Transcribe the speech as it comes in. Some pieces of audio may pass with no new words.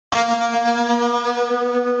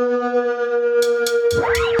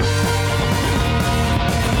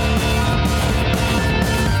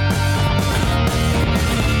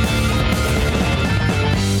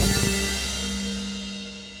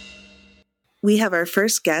We have our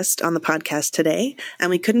first guest on the podcast today,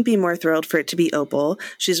 and we couldn't be more thrilled for it to be Opal.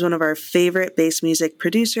 She's one of our favorite bass music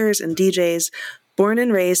producers and DJs, born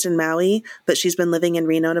and raised in Maui, but she's been living in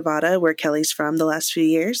Reno, Nevada, where Kelly's from the last few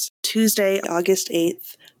years. Tuesday, August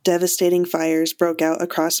 8th, devastating fires broke out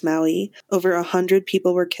across Maui. Over 100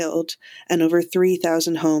 people were killed, and over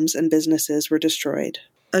 3,000 homes and businesses were destroyed.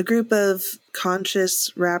 A group of conscious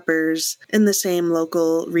rappers in the same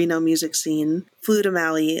local Reno music scene flew to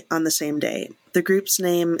Maui on the same day. The group's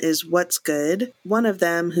name is What's Good. One of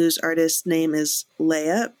them, whose artist name is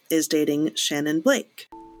Layup, is dating Shanin Blake.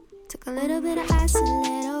 Took a little bit of ice, a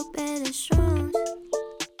little bit of shrooms.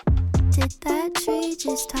 Did that tree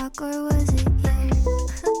just talk or was it you?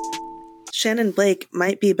 Shanin Blake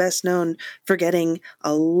might be best known for getting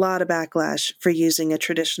a lot of backlash for using a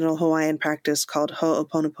traditional Hawaiian practice called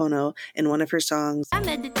ho'oponopono in one of her songs. I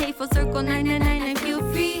meditate for circle 999 and feel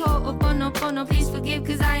free. Ho'oponopono, please forgive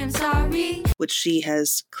because I am sorry. Which she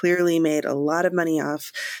has clearly made a lot of money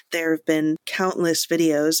off. There have been countless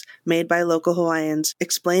videos made by local Hawaiians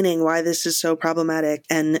explaining why this is so problematic,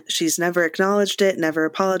 and she's never acknowledged it, never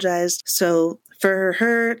apologized. So for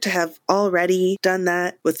her to have already done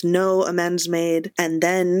that with no amends made and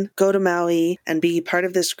then go to Maui and be part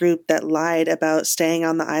of this group that lied about staying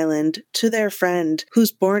on the island to their friend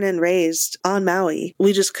who's born and raised on Maui,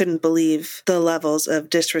 we just couldn't believe the levels of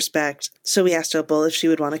disrespect. So we asked Opal if she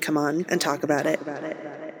would want to come on and talk about it.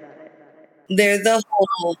 They're the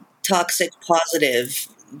whole toxic positive,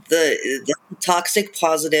 the toxic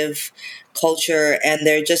positive culture, and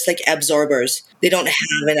they're just like absorbers. They don't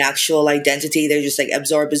have an actual identity. They're just like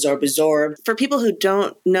absorb. For people who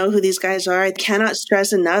don't know who these guys are, I cannot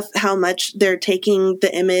stress enough how much they're taking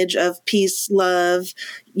the image of peace, love,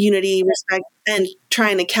 unity, respect, and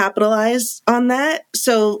trying to capitalize on that.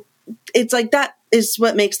 So it's like that is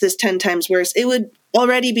what makes this 10 times worse. It would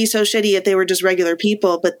already be so shitty if they were just regular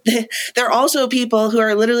people, but they're also people who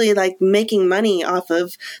are literally like making money off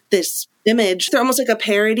of this image. They're almost like a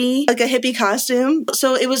parody, like a hippie costume.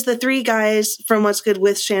 So it was the three guys from What's Good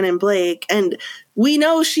with Shanin Blake, and we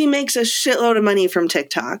know she makes a shitload of money from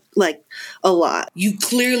TikTok, like a lot. You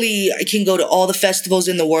clearly can go to all the festivals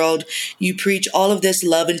in the world. You preach all of this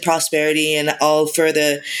love and prosperity and all for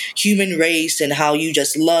the human race and how you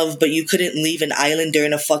just love, but you couldn't leave an island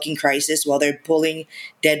during a fucking crisis while they're pulling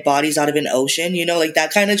dead bodies out of an ocean. You know, like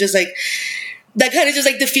that kind of just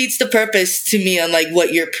defeats the purpose to me on like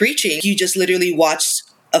what you're preaching. You just literally watch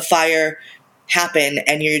a fire happen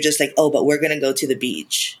and you're just like, oh, but we're going to go to the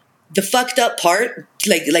beach. The fucked up part,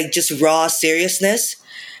 like just raw seriousness,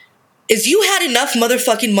 is you had enough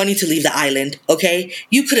motherfucking money to leave the island, okay?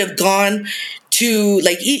 You could have gone to,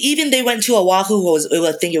 like, even they went to Oahu,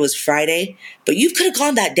 I think it was Friday, but you could have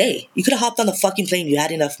gone that day. You could have hopped on the fucking plane. You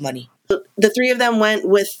had enough money. The three of them went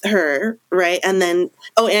with her, right? And then,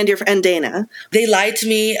 and Dana. They lied to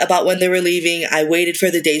me about when they were leaving. I waited for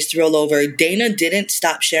the days to roll over. Dana didn't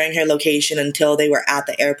stop sharing her location until they were at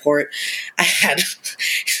the airport. I had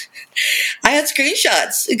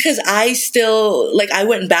screenshots because I still, like, I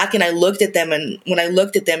went back and I looked at them, and when I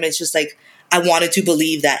looked at them, it's just like, I wanted to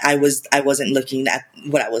believe that I wasn't looking at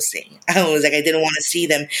what I was seeing. I was like, I didn't want to see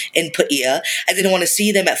them in Paia. I didn't want to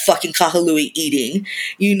see them at fucking Kahului eating.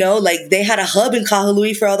 You know, like they had a hub in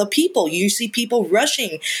Kahului for all the people. You see people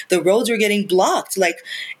rushing. The roads were getting blocked. Like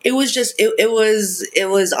it was just, it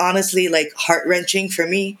was honestly like heart-wrenching for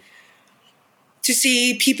me to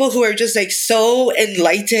see people who are just like so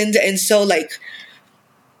enlightened and so like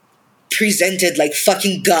presented like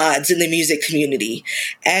fucking gods in the music community,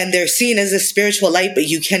 and they're seen as a spiritual light, but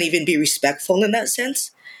you can't even be respectful in that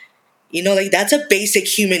sense. You know, like that's a basic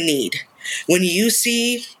human need. When you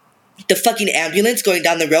see the fucking ambulance going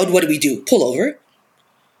down the road, what do? Pull over.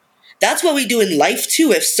 That's what we do in life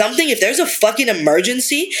too. If there's a fucking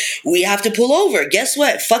emergency, we have to pull over. Guess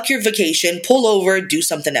what? Fuck your vacation, pull over, do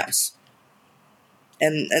something else.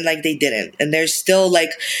 And like they didn't, and they're still like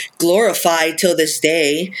glorified till this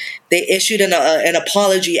day. They issued an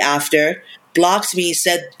apology after, blocked me,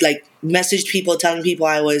 said like messaged people telling people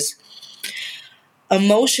I was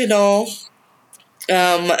emotional.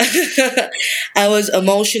 I was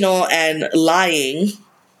emotional and lying.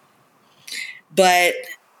 But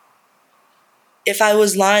if I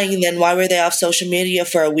was lying, then why were they off social media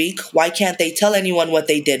for a week? Why can't they tell anyone what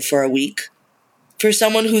they did for a week? For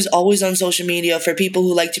someone who's always on social media, for people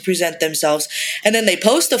who like to present themselves, and then they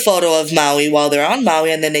post a photo of Maui while they're on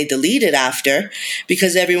Maui, and then they delete it after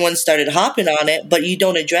because everyone started hopping on it, but you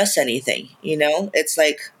don't address anything, you know? It's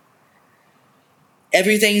like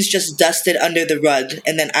everything's just dusted under the rug,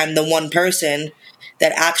 and then I'm the one person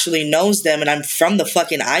that actually knows them, and I'm from the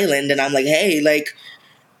fucking island, and I'm like, hey, like,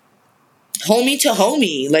 homie to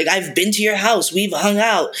homie. Like, I've been to your house. We've hung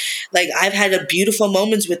out. Like, I've had a beautiful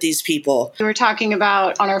moments with these people. We were talking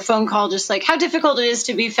about on our phone call just like how difficult it is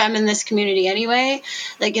to be femme in this community anyway,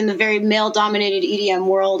 like in the very male-dominated EDM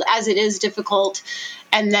world, as it is difficult.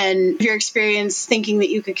 And then your experience thinking that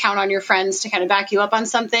you could count on your friends to kind of back you up on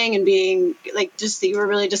something and being like, just that you were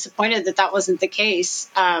really disappointed that that wasn't the case.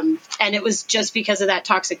 And it was just because of that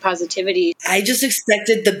toxic positivity. I just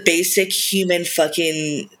expected the basic human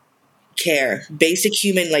fucking care, basic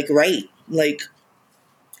human, like, right. Like,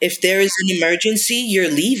 if there is an emergency,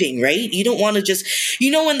 you're leaving, right? You don't want to just,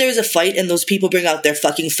 when there's a fight and those people bring out their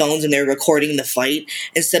fucking phones and they're recording the fight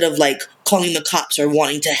instead of like calling the cops or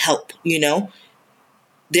wanting to help,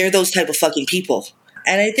 They're those type of fucking people.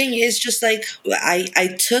 And I think it's just like,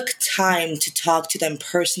 I took time to talk to them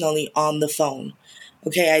personally on the phone.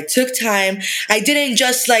 Okay, I took time. I didn't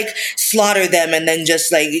just like slaughter them and then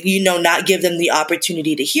just like, not give them the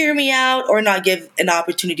opportunity to hear me out or not give an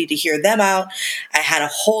opportunity to hear them out. I had a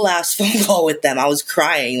whole ass phone call with them. I was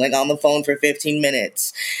crying like on the phone for 15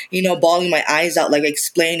 minutes, bawling my eyes out, like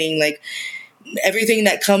explaining like everything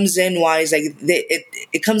that comes in wise, like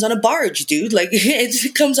it comes on a barge, dude. Like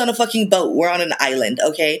it comes on a fucking boat. We're on an island,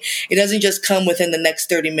 okay? It doesn't just come within the next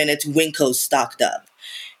 30 minutes, Winco's stocked up.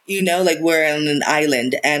 Like we're on an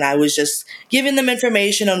island, and I was just giving them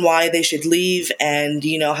information on why they should leave and,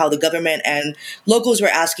 how the government and locals were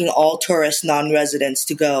asking all tourist non-residents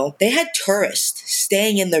to go. They had tourists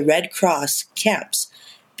staying in the Red Cross camps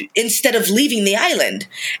instead of leaving the island.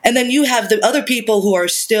 And then you have the other people who are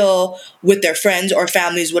still with their friends or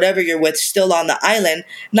families, whatever you're with, still on the island,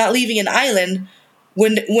 not leaving an island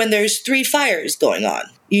when there's 3 fires going on.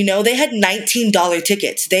 They had $19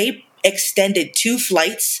 tickets. They extended 2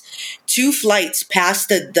 flights past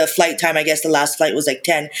the flight time. I guess the last flight was like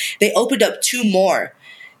 10. They opened up 2 more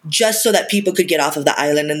just so that people could get off of the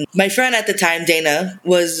island. And my friend at the time, Dana,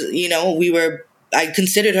 was, I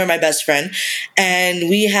considered her my best friend, and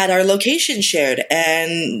we had our location shared.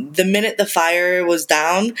 And the minute the fire was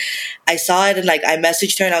down, I saw it and like I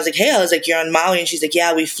messaged her and I was like, you're on Maui? And she's like,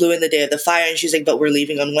 yeah, we flew in the day of the fire. And she's like, but we're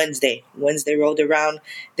leaving on Wednesday. Wednesday rolled around.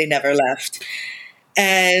 They never left.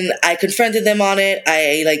 And I confronted them on it.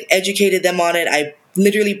 I like educated them on it. I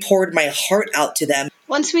literally poured my heart out to them.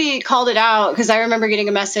 Once we called it out, because I remember getting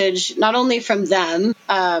a message, not only from them,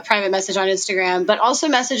 a private message on Instagram, but also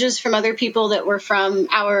messages from other people that were from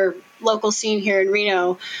our local scene here in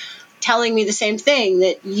Reno, telling me the same thing,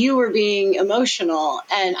 that you were being emotional.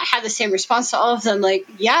 And I had the same response to all of them, like,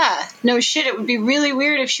 yeah, no shit, it would be really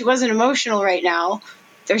weird if she wasn't emotional right now.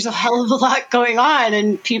 There's a hell of a lot going on,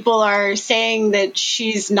 and people are saying that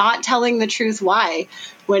she's not telling the truth. Why?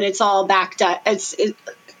 When it's all backed up. It's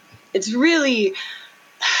really,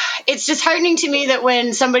 it's disheartening to me that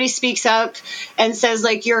when somebody speaks up and says,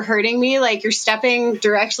 like, you're hurting me, like you're stepping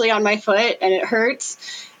directly on my foot and it hurts,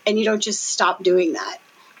 and you don't just stop doing that.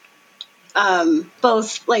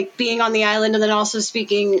 Both like being on the island and then also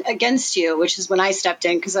speaking against you, which is when I stepped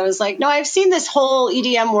in, because I was like, no, I've seen this whole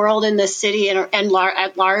EDM world in this city and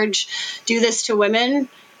at large do this to women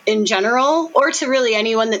in general, or to really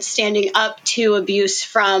anyone that's standing up to abuse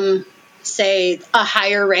from, say, a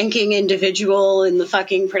higher ranking individual in the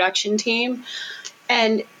fucking production team.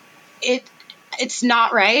 And it's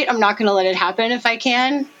not right. I'm not going to let it happen if I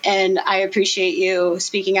can. And I appreciate you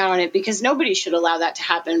speaking out on it, because nobody should allow that to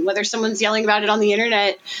happen, whether someone's yelling about it on the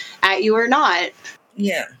internet at you or not.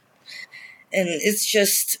 Yeah. And it's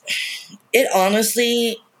just, it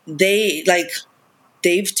honestly,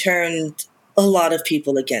 they've turned a lot of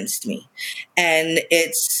people against me. And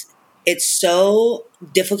it's so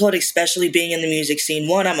difficult, especially being in the music scene.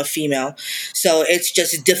 One, I'm a female, so it's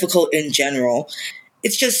just difficult in general.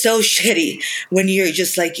 It's just so shitty when you're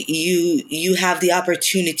just like, you have the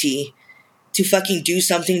opportunity to fucking do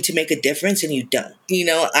something to make a difference and you don't.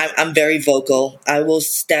 I'm very vocal. I will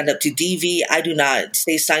stand up to DV. I do not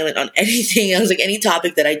stay silent on anything. I was like, any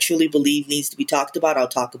topic that I truly believe needs to be talked about, I'll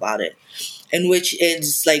talk about it. And which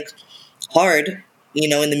is like hard, in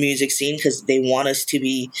the music scene, because they want us to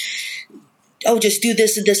be, oh, just do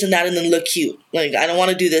this and this and that and then look cute. Like, I don't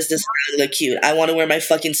want to do this and that and look cute. I want to wear my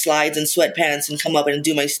fucking slides and sweatpants and come up and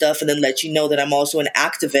do my stuff and then let you know that I'm also an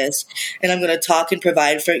activist and I'm going to talk and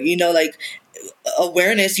provide for, like,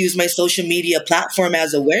 awareness, use my social media platform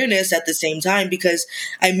as awareness at the same time, because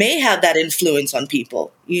I may have that influence on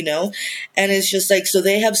people, and it's just like, so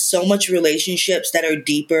they have so much relationships that are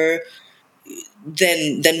deeper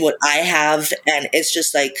than what I have. And it's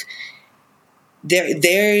just like,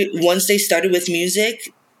 they're once they started with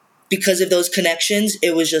music, because of those connections,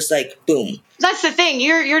 it was just like, boom. That's the thing.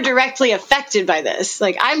 You're directly affected by this.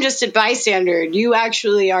 Like, I'm just a bystander. You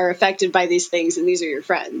actually are affected by these things, and these are your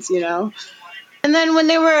friends, you know? And then when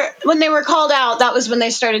they were called out, that was when they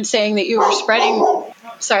started saying that you were spreading.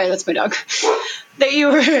 Sorry, that's my dog. That you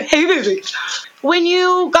were, hey baby. When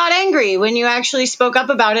you got angry, when you actually spoke up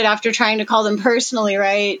about it after trying to call them personally,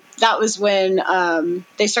 right? That was when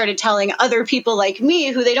they started telling other people like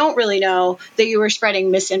me, who they don't really know, that you were spreading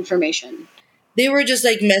misinformation. They were just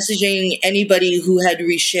like messaging anybody who had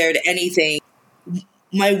reshared anything.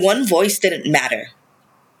 My one voice didn't matter.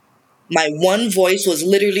 My one voice was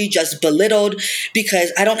literally just belittled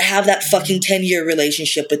because I don't have that fucking 10-year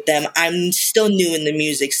relationship with them. I'm still new in the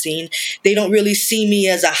music scene. They don't really see me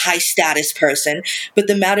as a high status person. But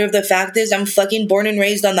the matter of the fact is, I'm fucking born and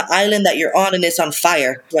raised on the island that you're on, and it's on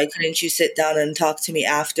fire. Why couldn't you sit down and talk to me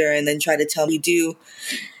after and then try to tell me do?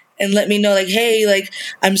 And let me know, like, hey, like,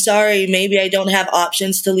 I'm sorry, maybe I don't have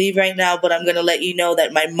options to leave right now, but I'm going to let you know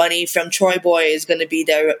that my money from Troy Boy is going to be,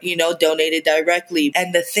 donated directly.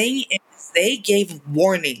 And the thing is, they gave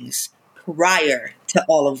warnings prior to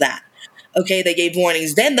all of that. Okay, they gave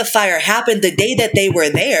warnings. Then the fire happened the day that they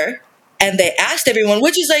were there, and they asked everyone,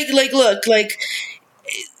 which is like, look, like,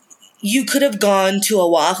 you could have gone to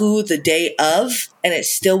Oahu the day of, and it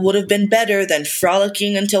still would have been better than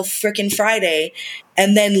frolicking until frickin' Friday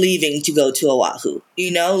and then leaving to go to Oahu.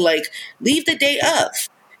 You know, like, leave the day of.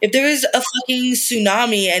 If there was a fucking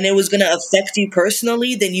tsunami and it was going to affect you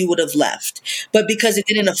personally, then you would have left. But because it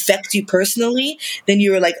didn't affect you personally, then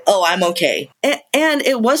you were like, oh, I'm okay. And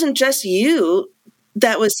it wasn't just you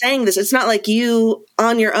that was saying this. It's not like you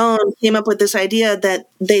on your own came up with this idea that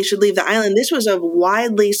they should leave the island. This was a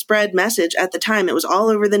widely spread message at the time. It was all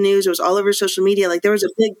over the news. It was all over social media. Like, there was a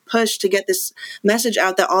big push to get this message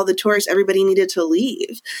out that all the tourists, everybody needed to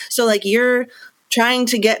leave. So like, you're trying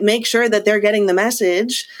to make sure that they're getting the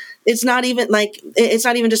message. It's not even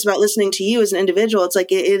just about listening to you as an individual. It's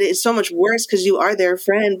like, it is so much worse because you are their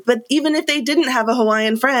friend. But even if they didn't have a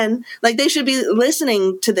Hawaiian friend, like, they should be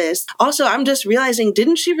listening to this. Also, I'm just realizing,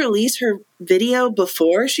 didn't she release her video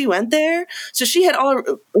before she went there? So she had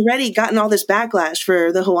already gotten all this backlash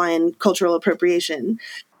for the Hawaiian cultural appropriation.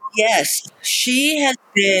 Yes, she has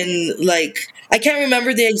been, like, I can't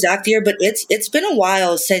remember the exact year, but it's been a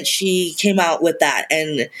while since she came out with that.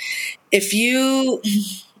 And if you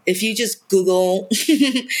just Google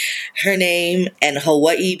her name and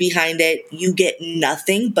Hawaii behind it, you get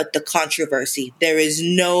nothing but the controversy. There is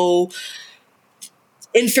no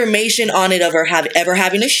information on it of her ever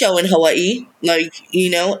having a show in Hawaii, like,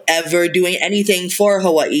 ever doing anything for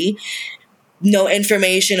Hawaii. No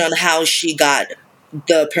information on how she got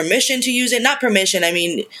the permission to use it. Not permission. I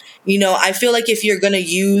mean, I feel like if you're going to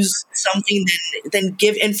use something, then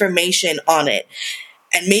give information on it.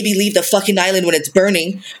 And maybe leave the fucking island when it's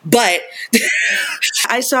burning. But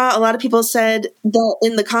I saw a lot of people said that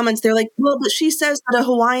in the comments, they're like, well, but she says that a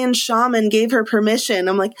Hawaiian shaman gave her permission.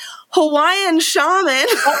 I'm like, Hawaiian shaman?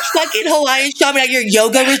 A fucking Hawaiian shaman at your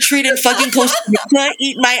yoga retreat in fucking Costa Rica?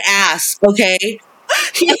 Eat my ass, okay?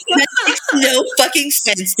 That makes no fucking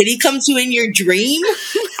sense. Did he come to you in your dream?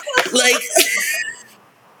 Like,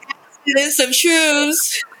 there's some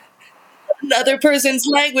shrooms. Another person's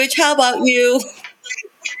language. How about you?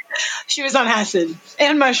 She was on acid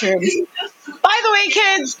and mushrooms. By the way,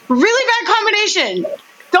 kids, really bad combination.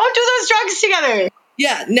 Don't do those drugs together.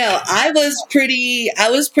 Yeah, no, I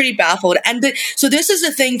was pretty baffled. And so this is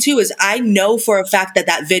the thing too, is I know for a fact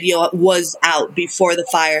that video was out before the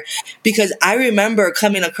fire, because I remember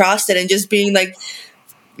coming across it and just being like,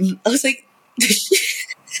 I was like, I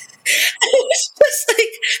was just like,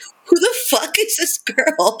 who the fuck is this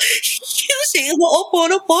girl using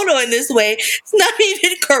Ho'oponopono in this way? It's not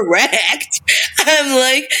even correct. I'm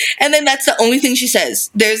like, and then that's the only thing she says.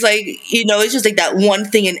 There's like, it's just like that one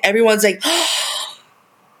thing, and everyone's like, oh,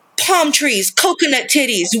 palm trees, coconut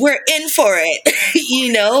titties, we're in for it,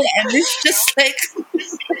 and it's just like,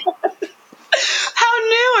 how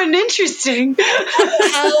new and interesting.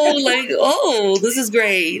 How, like, oh, this is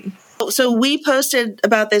great. So we posted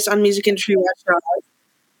about this on Music Industry Watchdog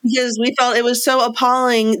because we felt it was so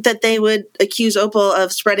appalling that they would accuse Opal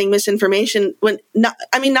of spreading misinformation when not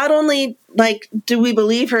only like do we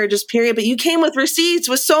believe her, just period, but you came with receipts,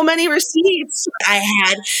 with so many receipts. I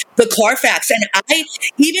had the Carfax, and I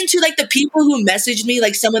even to like the people who messaged me,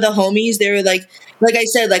 like some of the homies, they were like I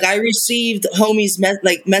said, like I received homies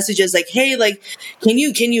messages like, hey, like can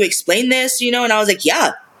you explain this, and I was like,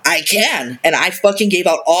 yeah. I can. And I fucking gave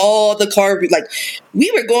out all the car, like,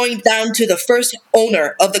 we were going down to the first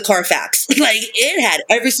owner of the Carfax. Like, it had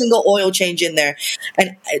every single oil change in there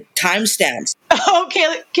and timestamps. Oh,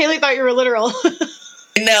 Kaylee thought you were literal.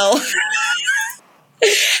 No.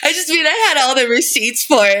 I just mean, I had all the receipts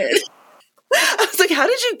for it. I was like, how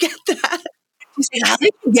did you get that? She's like, how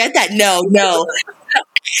did you get that? No. No.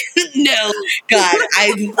 God,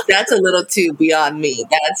 that's a little too beyond me.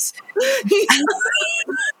 That's...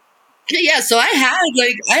 Yeah, so I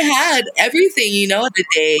had everything, the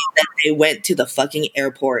day that they went to the fucking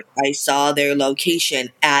airport. I saw their location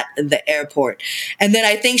at the airport. And then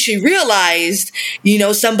I think she realized,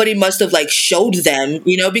 somebody must have like showed them,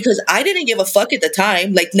 because I didn't give a fuck at the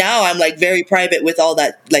time. Like now I'm like very private with all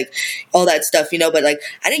that stuff, but like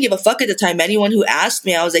I didn't give a fuck at the time. Anyone who asked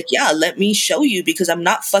me, I was like, yeah, let me show you because I'm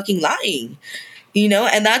not fucking lying,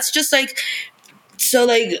 and that's just like... So,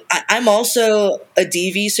 like, I'm also a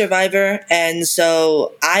DV survivor, and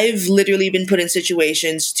so I've literally been put in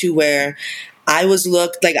situations to where I was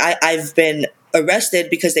looked like I've been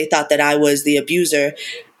arrested because they thought that I was the abuser.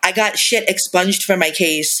 I got shit expunged from my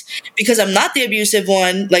case because I'm not the abusive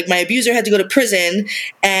one. Like, my abuser had to go to prison,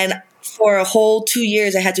 and for a whole 2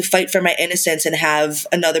 years, I had to fight for my innocence and have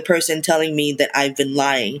another person telling me that I've been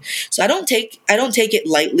lying. So I don't take it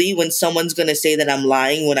lightly when someone's gonna say that I'm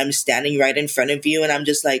lying when I'm standing right in front of you and I'm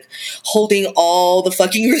just like holding all the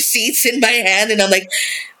fucking receipts in my hand and I'm like,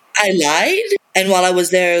 I lied. And while I was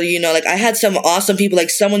there, like I had some awesome people. Like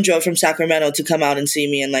someone drove from Sacramento to come out and see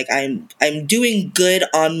me, and like I'm doing good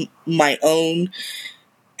on my own.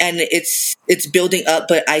 And it's building up,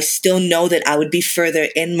 but I still know that I would be further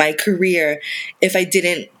in my career if I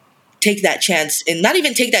didn't take that chance. And not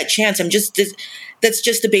even take that chance. That's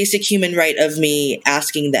just the basic human right of me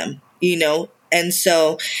asking them, And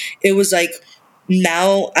so it was like,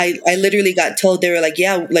 now I literally got told, they were like,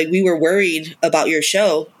 yeah, like we were worried about your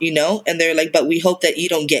show, And they're like, but we hope that you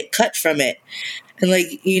don't get cut from it. And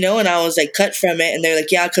like, and I was like, cut from it. And they're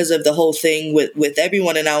like, yeah, because of the whole thing with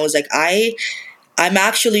everyone. And I was like, I'm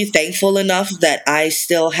actually thankful enough that I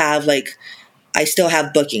still have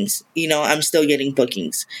bookings, I'm still getting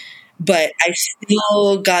bookings, but I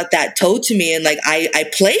still got that told to me. And like, I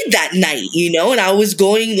played that night, and I was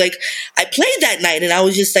going like, I played that night and I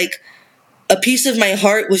was just like, a piece of my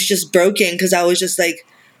heart was just broken. Cause I was just like,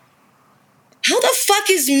 how the fuck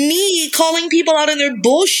is me calling people out on their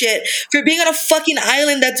bullshit for being on a fucking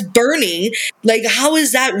island that's burning? Like, how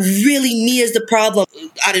is that really me as the problem?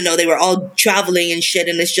 I don't know. They were all traveling and shit.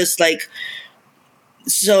 And it's just like,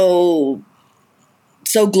 so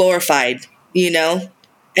glorified,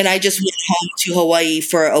 And I just went home to Hawaii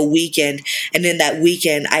for a weekend. And in that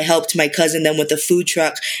weekend, I helped my cousin then with a food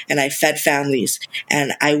truck and I fed families.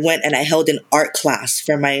 And I went and I held an art class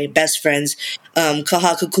for my best friends,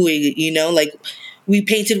 Kahakukui, like we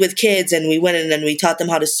painted with kids and we went in and we taught them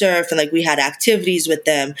how to surf and like we had activities with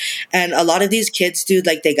them. And a lot of these kids, dude,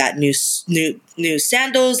 like they got new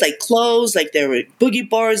sandals, like clothes, like there were boogie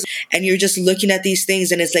boards. And you're just looking at these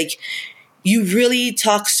things and it's like, you really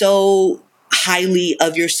talk so highly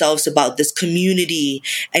of yourselves about this community,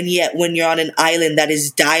 and yet when you're on an island that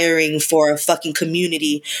is dying for a fucking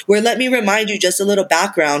community, where, let me remind you, just a little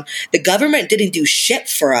background, the government didn't do shit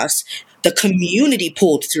for us. The community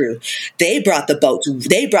pulled through. They brought the boats.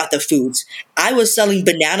 They brought the foods. I was selling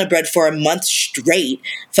banana bread for a month straight,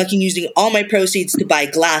 fucking using all my proceeds to buy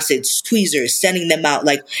glasses, tweezers, sending them out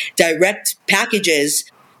like direct packages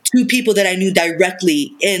to people that I knew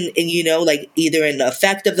directly in like either in the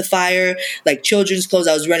effect of the fire, like children's clothes.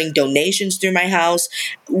 I was running donations through my house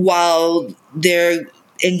while they're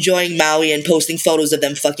enjoying Maui and posting photos of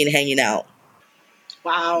them fucking hanging out.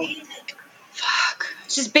 Wow. Fuck.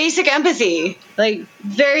 It's just basic empathy, like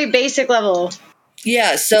very basic level.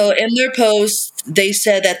 Yeah. So in their post, they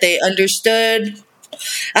said that they understood.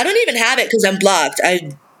 I don't even have it because I'm blocked.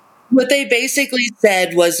 What they basically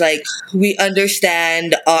said was like, we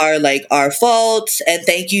understand our faults and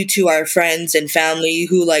thank you to our friends and family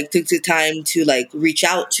who like took the time to like reach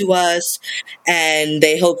out to us, and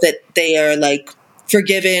they hope that they are like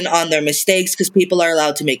forgiven on their mistakes because people are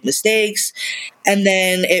allowed to make mistakes. And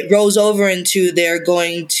then it rolls over into they're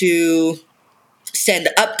going to send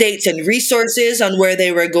updates and resources on where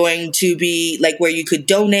they were going to be, like where you could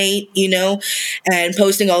donate, and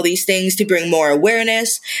posting all these things to bring more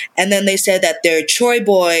awareness. And then they said that their Troy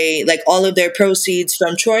Boy, like all of their proceeds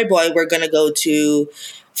from Troy Boy were going to go to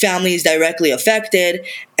families directly affected.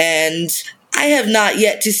 And I have not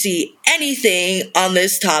yet to see anything on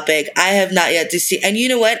this topic. I have not yet to see. And you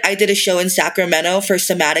know what? I did a show in Sacramento for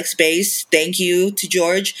Somatic Space. Thank you to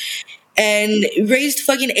George. And raised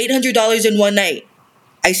fucking $800 in one night.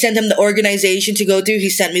 I sent him the organization to go through. He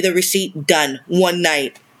sent me the receipt. Done. One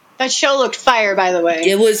night. That show looked fire, by the way.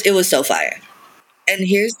 It was so fire. And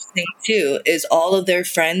here's the thing too, is all of their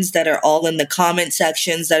friends that are all in the comment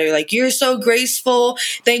sections that are like, you're so graceful.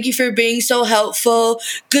 Thank you for being so helpful.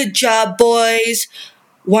 Good job, boys.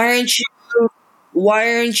 Why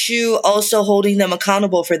aren't you also holding them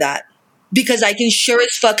accountable for that? Because I can sure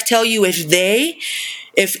as fuck tell you if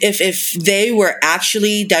they were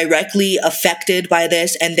actually directly affected by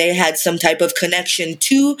this and they had some type of connection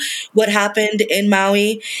to what happened in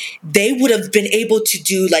Maui, they would have been able to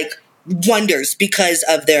do like wonders because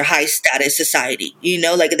of their high status society,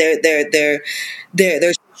 like their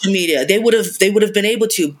social media. They would have been able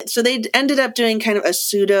to. So they ended up doing kind of a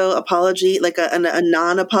pseudo apology, like a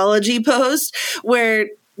non-apology post where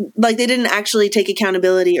like they didn't actually take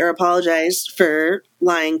accountability or apologize for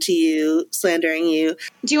lying to you, slandering you.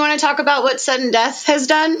 Do you want to talk about what Sudden Death has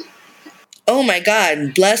done? Oh my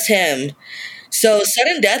God, bless him. So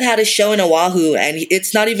Sudden Death had a show in Oahu, and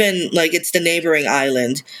it's not even like it's the neighboring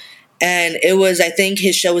island. And it was, I think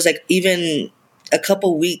his show was like even a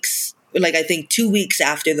couple weeks, like I think 2 weeks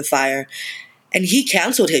after the fire. And he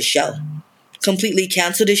canceled his show, completely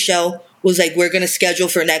canceled his show, was like, we're going to schedule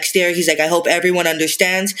for next year. He's like, I hope everyone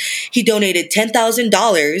understands. He donated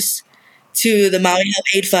 $10,000 to the Maui Help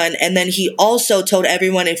Aid Fund. And then he also told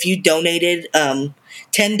everyone if you donated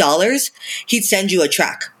 $10, he'd send you a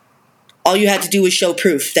track. All you had to do was show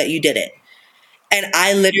proof that you did it. And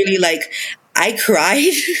I literally I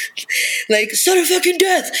cried, like, Sudden fucking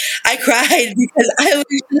death. I cried because I was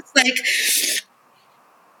just like,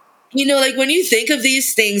 like when you think of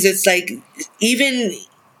these things, it's like, even,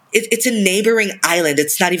 it's a neighboring island.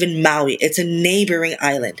 It's not even Maui. It's a neighboring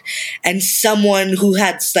island. And someone who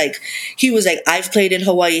had, he was like, I've played in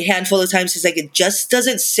Hawaii a handful of times. He's like, it just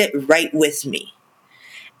doesn't sit right with me.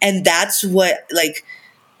 And that's what,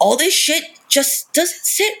 all this shit just doesn't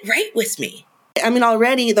sit right with me. I mean,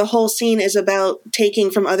 already the whole scene is about taking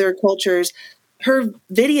from other cultures. Her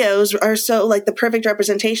videos are so the perfect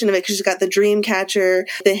representation of it because she's got the dream catcher,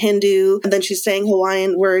 the Hindu, and then she's saying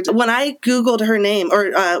Hawaiian words. When I Googled her name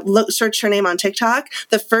or searched her name on TikTok,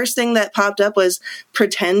 the first thing that popped up was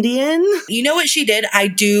Pretendian. You know what she did? I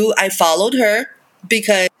followed her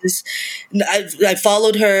because I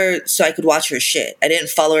followed her so I could watch her shit. I didn't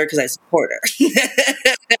follow her because I support her.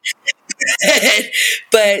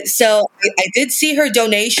 But so I did see her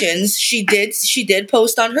donations. She did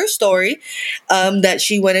post on her story that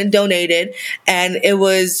she went and donated, and it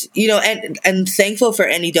was and thankful for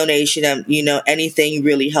any donation. Anything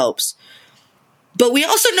really helps. But we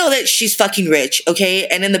also know that she's fucking rich, okay?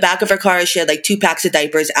 And in the back of her car, she had 2 packs of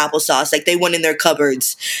diapers, applesauce. They went in their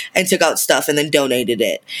cupboards and took out stuff and then donated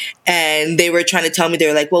it. And they were trying to tell me, they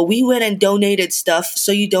were like, well, we went and donated stuff.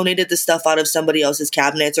 So you donated the stuff out of somebody else's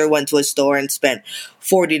cabinets or went to a store and spent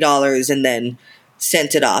 $40 and then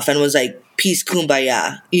sent it off and was like, peace,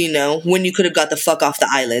 kumbaya, when you could have got the fuck off the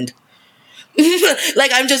island.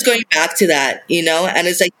 I'm just going back to that, and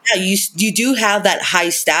it's like, yeah, you do have that high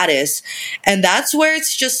status, and that's where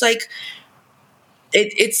it's just like,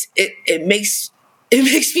 it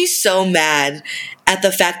makes me so mad at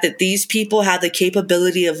the fact that these people have the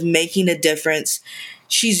capability of making a difference.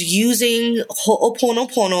 She's using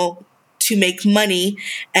Ho'oponopono to make money,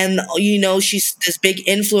 and she's this big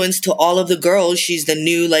influence to all of the girls. She's the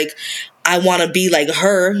new I want to be like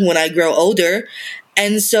her when I grow older.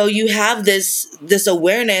 And so you have this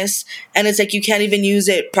awareness, and it's like you can't even use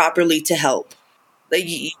it properly to help.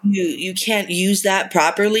 You can't use that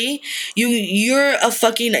properly. You're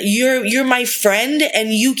my friend,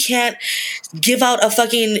 and you can't give out a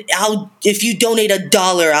fucking, if you donate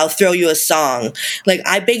 $1, I'll throw you a song.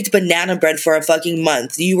 I baked banana bread for a fucking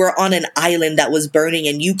month. You were on an island that was burning,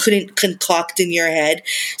 and you couldn't concoct in your head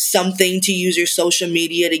something to use your social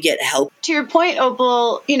media to get help. To your point,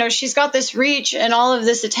 Opal, she's got this reach and all of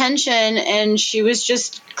this attention, and she was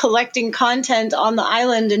just collecting content on the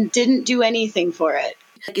island and didn't do anything for it.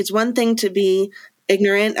 It's one thing to be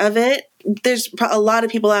ignorant of it. There's a lot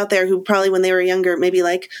of people out there who probably when they were younger, maybe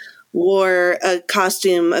wore a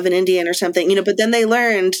costume of an Indian or something, but then they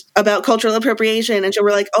learned about cultural appropriation and so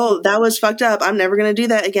we're like, oh, that was fucked up. I'm never going to do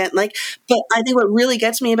that again. But I think what really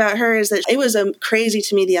gets me about her is that it was crazy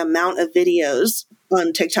to me, the amount of videos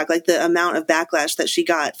on TikTok, the amount of backlash that she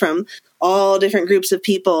got from all different groups of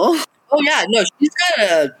people. Oh yeah, no, she's got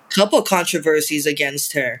a couple controversies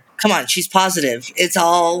against her. Come on, she's positive.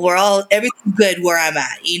 Everything's good where I'm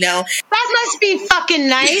at, you know? That must be fucking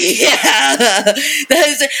nice. Yeah.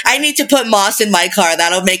 I need to put moss in my car.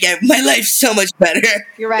 That'll make my life so much better.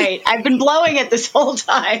 You're right. I've been blowing it this whole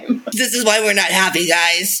time. This is why we're not happy,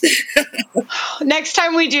 guys. Next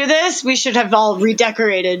time we do this, we should have all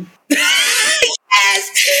redecorated.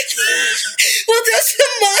 Yes. We'll do some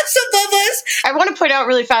moss above us. I want to point out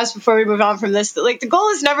really fast before we move on from this that, like, the goal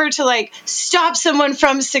is never to, like, stop someone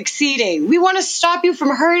from succeeding. We want to stop you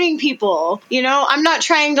from hurting people. You know, I'm not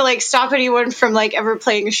trying to, like, stop anyone from, like, ever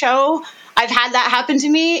playing a show. I've had that happen to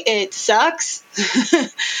me. It sucks.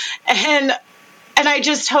 And I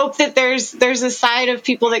just hope that there's a side of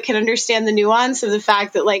people that can understand the nuance of the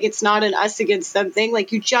fact that, like, it's not an us against them thing.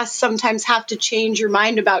 Like, you just sometimes have to change your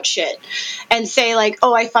mind about shit and say, like,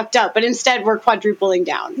 oh, I fucked up. But instead, we're quadrupling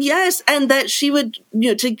down. Yes, and that she would,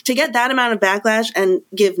 to get that amount of backlash and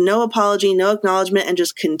give no apology, no acknowledgement, and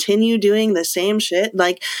just continue doing the same shit.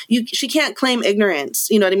 Like, she can't claim ignorance.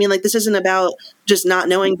 You know what I mean? Like, this isn't about just not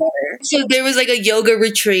knowing better. So there was like a yoga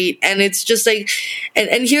retreat, and it's just like,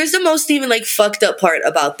 and here's the most even like fucked up part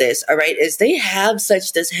about this, all right, is they have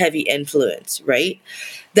such this heavy influence, right?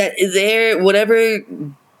 That they're, whatever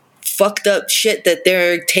fucked up shit that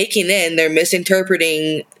they're taking in, they're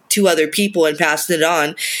misinterpreting to other people and passing it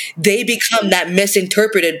on. They become that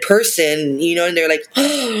misinterpreted person, you know, and they're like,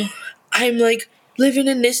 oh, I'm like living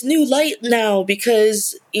in this new light now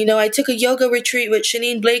because, you know, I took a yoga retreat with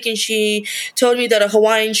Shanin Blake and she told me that a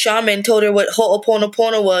Hawaiian shaman told her what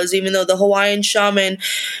ho'oponopono was, even though the Hawaiian shaman,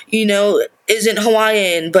 you know, isn't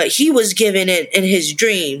Hawaiian, but he was given it in his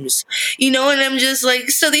dreams, you know, and I'm just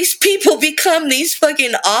like, so these people become these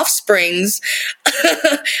fucking offsprings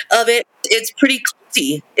of it. It's pretty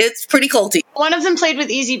culty. It's pretty culty. One of them played with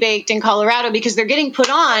Easy Baked in Colorado because they're getting put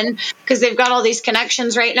on because they've got all these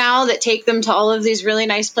connections right now that take them to all of these really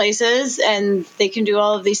nice places and they can do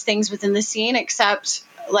all of these things within the scene except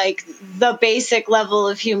like the basic level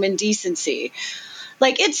of human decency.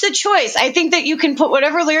 Like, it's a choice. I think that you can put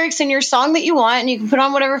whatever lyrics in your song that you want and you can put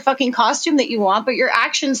on whatever fucking costume that you want, but your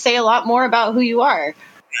actions say a lot more about who you are.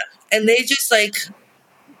 And they just like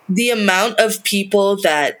the amount of people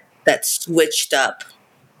that switched up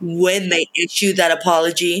when they issued that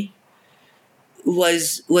apology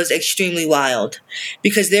was extremely wild,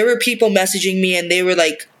 because there were people messaging me and they were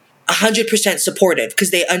like 100% supportive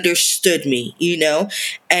because they understood me, you know,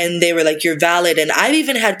 and they were like, you're valid. And I've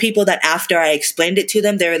even had people that after I explained it to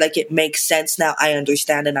them, they were like, it makes sense now, I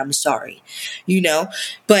understand, and I'm sorry, you know.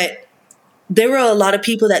 But there were a lot of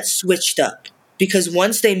people that switched up because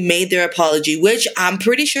once they made their apology, which I'm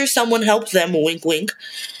pretty sure someone helped them, wink wink,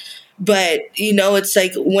 but, you know, it's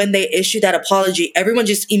like when they issued that apology, everyone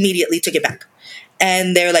just immediately took it back.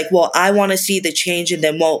 And they're like, well, I want to see the change in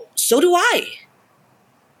them. Well, so do I.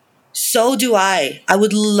 So do I. I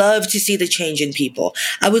would love to see the change in people.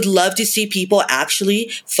 I would love to see people actually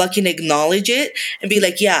fucking acknowledge it and be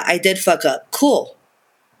like, yeah, I did fuck up. Cool.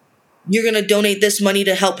 You're going to donate this money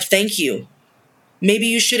to help. Thank you. Maybe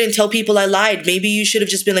you shouldn't tell people I lied. Maybe you should have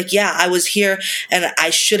just been like, yeah, I was here and I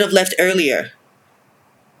should have left earlier.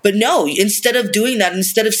 But no, instead of doing that,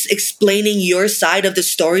 instead of explaining your side of the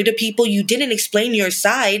story to people, you didn't explain your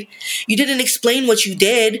side. You didn't explain what you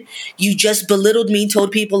did. You just belittled me,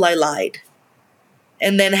 told people I lied,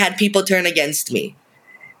 and then had people turn against me.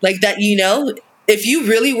 Like that, you know, if you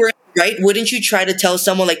really were right, wouldn't you try to tell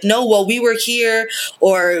someone like, no, well, we were here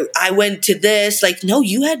or I went to this? Like, no,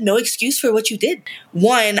 you had no excuse for what you did.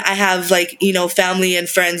 One, I have like, you know, family and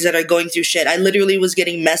friends that are going through shit. I literally was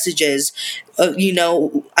getting messages, you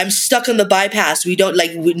know, I'm stuck on the bypass. We don't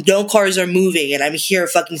like, no cars are moving. And I'm here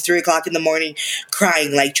fucking 3:00 in the morning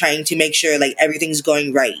crying, like trying to make sure like everything's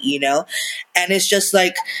going right, you know? And it's just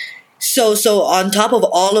like, So on top of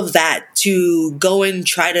all of that, to go and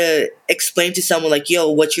try to explain to someone like, yo,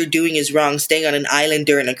 what you're doing is wrong. Staying on an island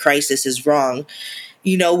during a crisis is wrong,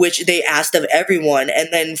 you know, which they asked of everyone. And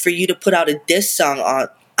then for you to put out a diss song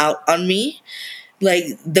out on me, like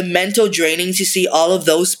the mental draining to see all of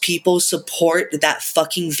those people support that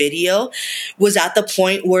fucking video was at the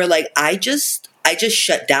point where like, I just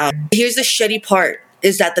shut down. Here's the shitty part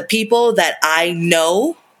is that the people that I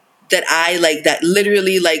know that I like, that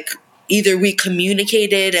literally like, either we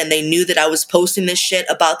communicated and they knew that I was posting this shit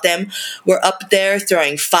about them, were up there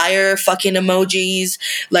throwing fire fucking emojis,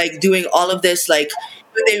 like doing all of this, like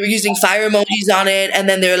they were using fire emojis on it. And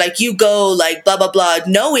then they're like, you go, like blah, blah, blah,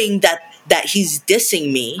 knowing that he's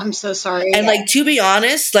dissing me. I'm so sorry. And like, to be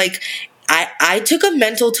honest, like I took a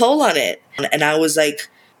mental toll on it. And I was like,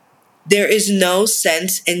 there is no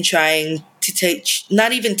sense in trying to teach,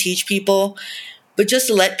 not even teach people, but just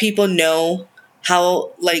let people know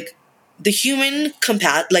how, like, the human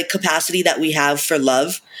capacity that we have for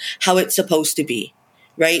love, how it's supposed to be,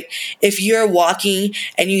 right? If you're walking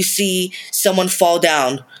and you see someone fall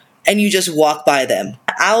down and you just walk by them,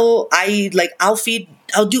 I'll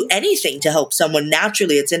do anything to help someone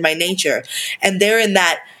naturally. It's in my nature. And they're in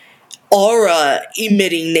that aura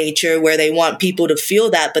emitting nature where they want people to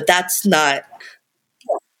feel that, but that's not.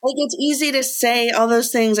 Like, it's easy to say all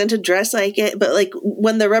those things and to dress like it, but like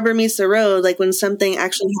when the rubber meets the road, like when something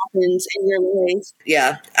actually happens in your life.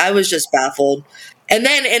 Yeah, I was just baffled. And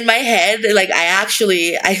then in my head, like, I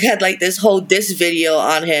had like this whole diss video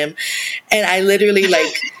on him, and I literally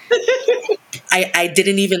like I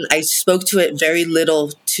didn't even, I spoke to it very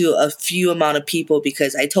little to a few amount of people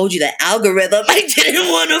because I told you that algorithm, I didn't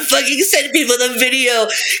want to fucking send people the video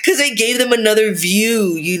because it gave them another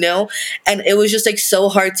view, you know? And it was just like so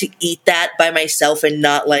hard to eat that by myself and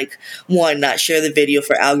not like, one, not share the video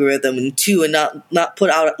for algorithm, and two, and not put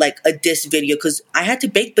out like a diss video because I had to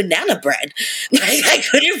bake banana bread. Like, I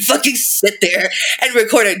couldn't fucking sit there and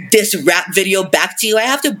record a diss rap video back to you. I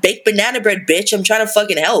have to bake banana bread, bitch. I'm trying to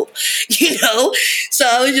fucking help, you know? So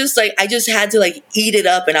I was just like, I just had to like eat it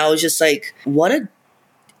up, and I was just like, what a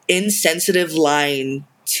insensitive line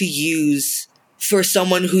to use for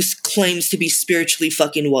someone who claims to be spiritually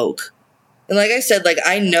fucking woke. And like I said, like,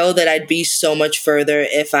 I know that I'd be so much further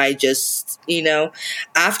if I just, you know,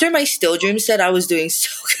 after my Still Dream set, I was doing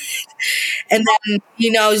so good. And then,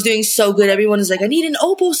 you know, I was doing so good. Everyone is like, I need an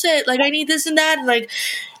Opal set. Like, I need this and that. And like,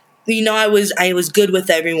 you know, I was good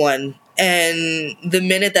with everyone. And the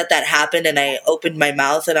minute that happened and I opened my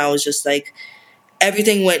mouth and I was just like,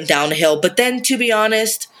 everything went downhill. But then, to be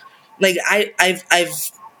honest, like,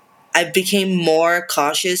 I've became more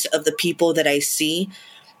cautious of the people that I see,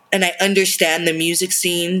 and I understand the music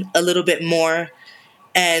scene a little bit more.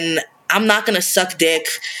 And I'm not gonna suck dick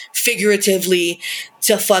figuratively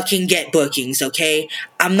to fucking get bookings, okay?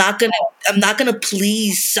 I'm not gonna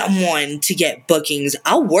please someone to get bookings.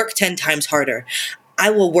 I'll work 10 times harder. I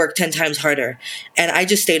will work 10 times harder. And I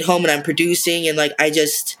just stayed home and I'm producing, and like, I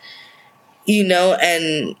just, you know,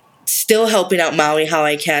 and still helping out Maui how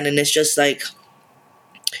I can. And it's just like,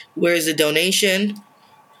 where's the donation?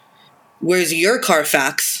 Where's your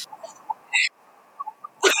Carfax?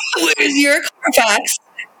 Where's your Carfax?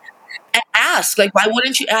 And ask, like, why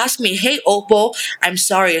wouldn't you ask me, hey, Opal, I'm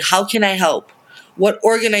sorry, how can I help? What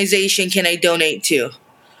organization can I donate to?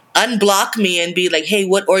 Unblock me and be like, hey,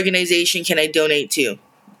 what organization can I donate to?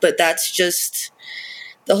 But that's just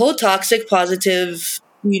the whole toxic positive,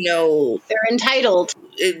 you know, They're entitled.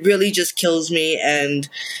 it really just kills me. And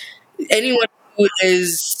anyone who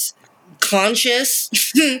is conscious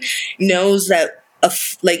knows that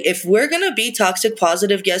like, if we're gonna be toxic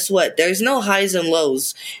positive, guess what? There's no highs and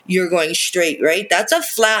lows. You're going straight, right? That's a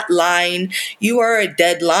flat line. You are a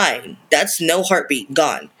dead line. That's no heartbeat,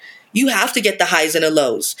 gone. You have to get the highs and the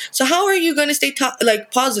lows. So how are you going to stay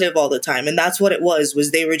like positive all the time? And that's what it was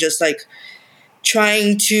they were just like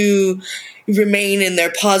trying to remain in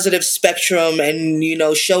their positive spectrum and, you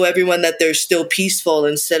know, show everyone that they're still peaceful,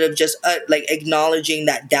 instead of just like acknowledging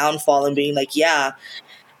that downfall and being like, yeah,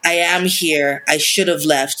 I am here. I should have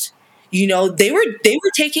left. You know, they were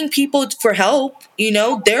taking people for help. You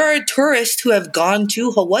know, there are tourists who have gone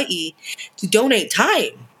to Hawaii to donate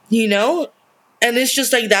time, you know? And it's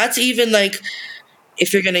just like, that's even like,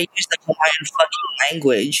 if you're going to use the Hawaiian fucking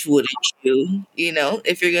language, wouldn't you? You know,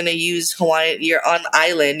 if you're going to use Hawaiian, you're on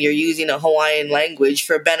island, you're using a Hawaiian language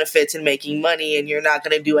for benefits and making money, and you're not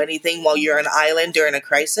going to do anything while you're on island during a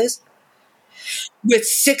crisis with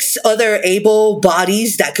 6 other able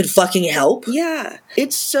bodies that could fucking help. Yeah,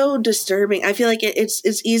 it's so disturbing. I feel like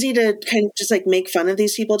it's easy to kind of just like make fun of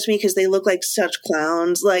these people to me because they look like such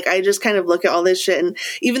clowns. Like, I just kind of look at all this shit, and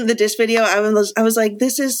even the diss video, I was like,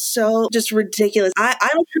 this is so just ridiculous. I'm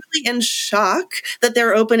truly in shock that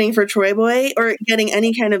they're opening for Troy Boy or getting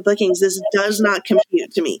any kind of bookings. This does not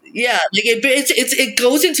compute to me. Yeah, like it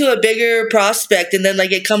goes into a bigger prospect, and then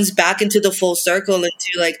like it comes back into the full circle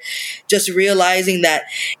into like just realizing that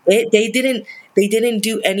they didn't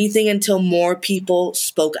do anything until more people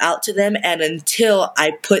spoke out to them, and until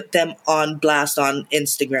I put them on blast on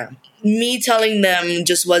Instagram. Me telling them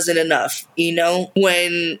just wasn't enough, you know?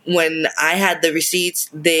 When I had the receipts,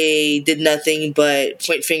 they did nothing but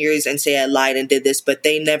point fingers and say I lied and did this, but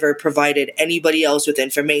they never provided anybody else with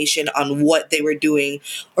information on what they were doing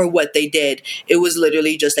or what they did. It was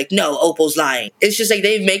literally just like, no, Opal's lying. It's just like,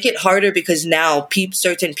 they make it harder because now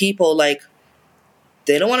certain people, like,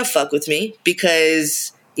 they don't want to fuck with me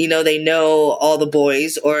because, you know, they know all the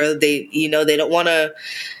boys, or they, you know, they don't want to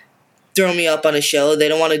throw me up on a show. They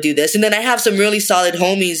don't want to do this. And then I have some really solid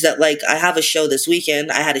homies that, like, I have a show this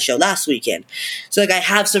weekend. I had a show last weekend. So, like, I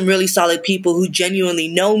have some really solid people who genuinely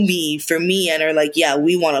know me for me and are like, yeah,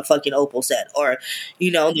 we want a fucking Opal set. Or,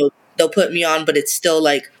 they'll put me on, but it's still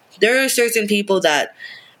like, there are certain people that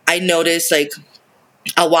I notice, like,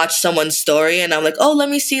 I'll watch someone's story and I'm like, oh, let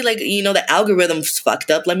me see, like, the algorithm's fucked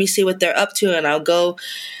up. Let me see what they're up to. And I'll go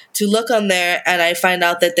to look on there and I find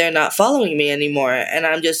out that they're not following me anymore. And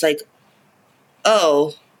I'm just like,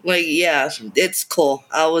 oh, like, yeah, it's cool.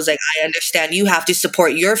 I was like, I understand. You have to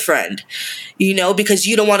support your friend, because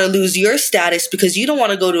you don't want to lose your status because you don't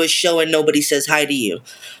want to go to a show and nobody says hi to you.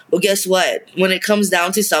 Well, guess what? When it comes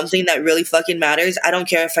down to something that really fucking matters, I don't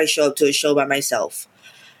care if I show up to a show by myself.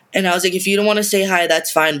 And I was like, if you don't want to say hi,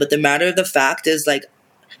 that's fine. But the matter of the fact is, like,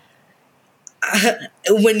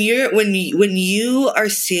 when you are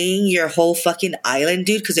seeing your whole fucking island,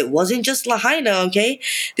 dude, because it wasn't just Lahaina, okay?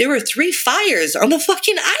 There were 3 fires on the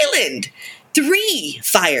fucking island. 3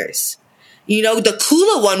 fires. The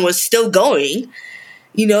Kula one was still going.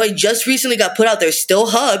 It just recently got put out. There's still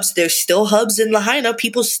hubs. There's still hubs in Lahaina.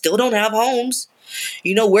 People still don't have homes.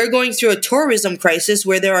 We're going through a tourism crisis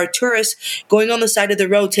where there are tourists going on the side of the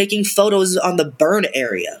road taking photos on the burn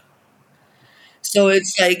area. So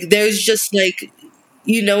it's like, there's just like,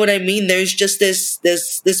 you know what I mean? There's just this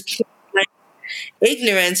like,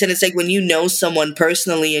 ignorance. And it's like when you know someone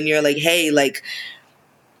personally and you're like, hey, like,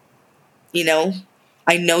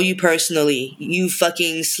 I know you personally. You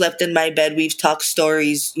fucking slept in my bed. We've talked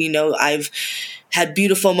stories. I've had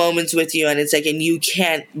beautiful moments with you. And it's like, and you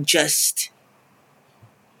can't just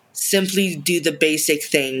simply do the basic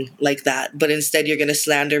thing like that, but instead you're going to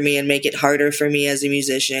slander me and make it harder for me as a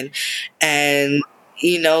musician. And,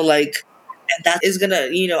 like, and that is going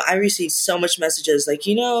to, I received so much messages like,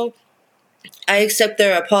 I accept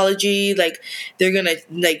their apology. Like, they're going to,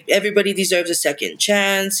 like, everybody deserves a second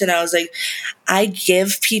chance. And I was like, I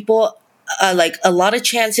give people like a lot of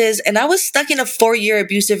chances. And I was stuck in a 4-year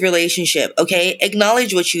abusive relationship. Okay.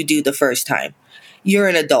 Acknowledge what you do the first time. You're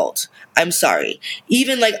an adult. I'm sorry.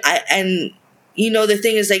 Even like the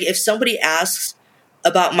thing is, like, if somebody asks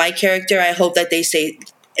about my character, I hope that they say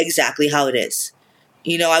exactly how it is.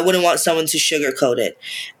 I wouldn't want someone to sugarcoat it.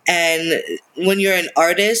 And when you're an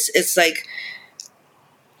artist, it's like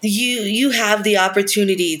you have the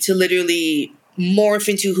opportunity to literally morph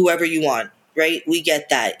into whoever you want. Right? We get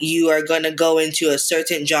that. You are going to go into a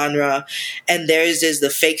certain genre and theirs is the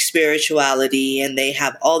fake spirituality and they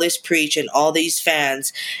have all this preach and all these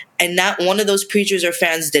fans. And not one of those preachers or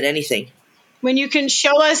fans did anything. When you can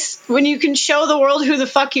show the world who the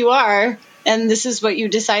fuck you are, and this is what you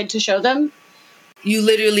decide to show them. You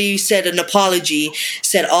literally said an apology,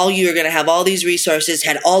 said you were going to have all these resources,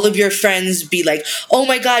 had all of your friends be like, oh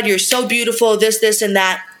my God, you're so beautiful, this, and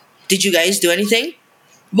that. Did you guys do anything?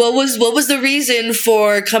 What was the reason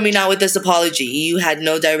for coming out with this apology? You had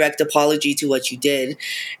no direct apology to what you did.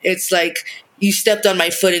 It's like you stepped on my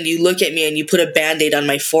foot and you look at me and you put a Band-Aid on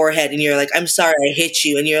my forehead and you're like, I'm sorry I hit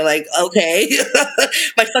you. And you're like, okay,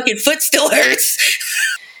 my fucking foot still hurts.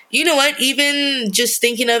 You know what? Even just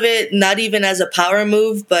thinking of it, not even as a power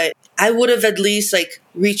move, but I would have at least like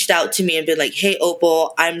reached out to me and been like, hey,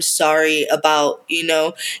 Opal, I'm sorry about,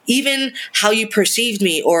 even how you perceived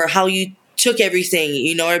me or how you took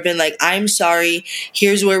everything, or been like, I'm sorry,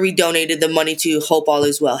 here's where we donated the money to, hope all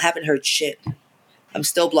is well. Haven't heard shit. I'm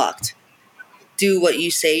still blocked. Do what you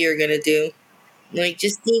say you're gonna do. Like,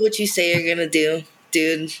 just do what you say you're gonna do,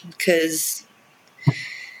 dude, because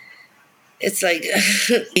it's like,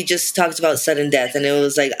 he just talked about sudden death, and it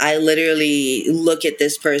was like, I literally look at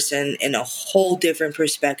this person in a whole different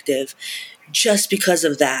perspective just because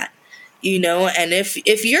of that. And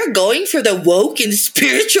if you're going for the woke and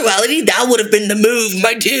spirituality, that would have been the move,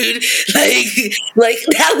 my dude. Like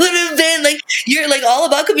that would have been like, you're like all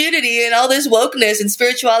about community and all this wokeness and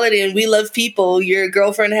spirituality and we love people. Your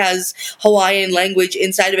girlfriend has Hawaiian language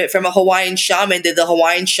inside of it from a Hawaiian shaman. Did the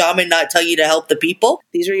Hawaiian shaman not tell you to help the people?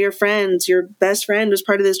 These were your friends. Your best friend was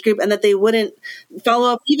part of this group, and that they wouldn't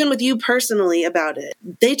follow up even with you personally about it.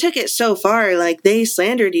 They took it so far, like they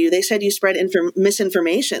slandered you. They said you spread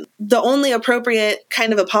misinformation. The only appropriate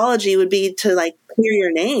kind of apology would be to like clear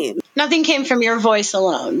your name. Nothing came from your voice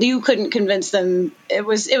alone. You couldn't convince them. It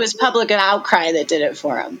was public outcry that did it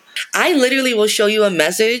for them. I literally will show you a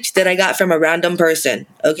message that I got from a random person,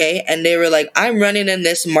 okay? And they were like, I'm running in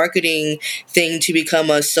this marketing thing to become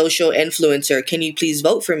a social influencer. Can you please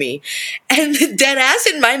vote for me? And dead ass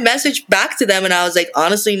in my message back to them. And I was like,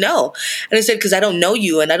 honestly, no. And I said, because I don't know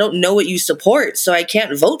you and I don't know what you support. So I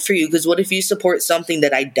can't vote for you because what if you support something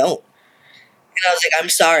that I don't? And I was like, I'm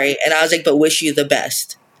sorry. And I was like, but wish you the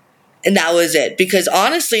best. And that was it. Because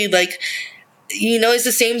honestly, like, it's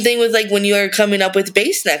the same thing with like when you're coming up with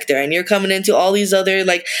Base Nectar and you're coming into all these other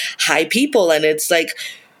like high people, and it's like,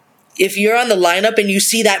 if you're on the lineup and you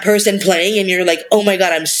see that person playing and you're like, oh my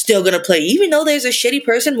God, I'm still gonna play, even though there's a shitty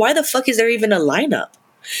person, why the fuck is there even a lineup?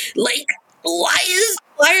 Like, why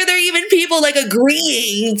are there even people like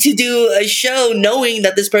agreeing to do a show knowing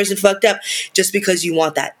that this person fucked up just because you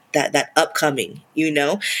want that upcoming,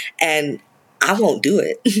 And I won't do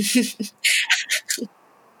it.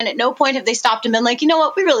 And at no point have they stopped and been like, you know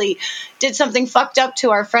what, we really did something fucked up to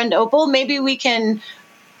our friend Opal. Maybe we can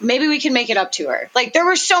make it up to her. Like, there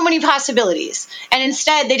were so many possibilities. And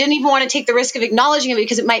instead, they didn't even want to take the risk of acknowledging it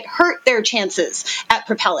because it might hurt their chances at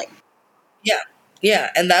propelling. Yeah. Yeah.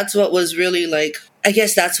 And that's what was really like, I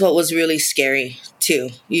guess that's what was really scary too,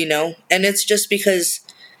 And it's just because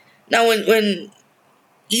now when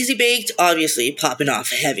Easy Baked, obviously popping off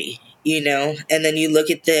heavy, and then you look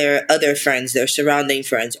at their other friends, their surrounding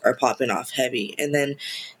friends are popping off heavy, and then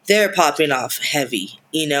they're popping off heavy,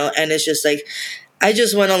 and it's just like, I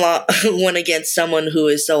just went against someone who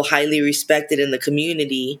is so highly respected in the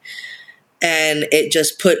community, and it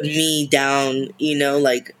just put me down,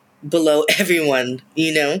 like below everyone,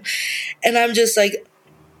 and I'm just like,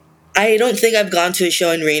 I don't think I've gone to a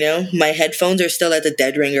show in Reno. My headphones are still at the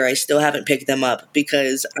dead ringer. I still haven't picked them up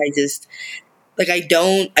because I just like, I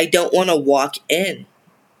don't want to walk in,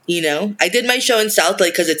 I did my show in South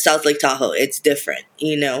Lake because it's South Lake Tahoe. It's different,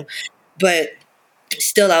 but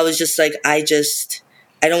still, I was just like, I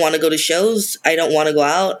don't want to go to shows. I don't want to go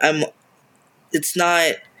out. It's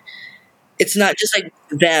not just like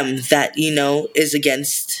them that, is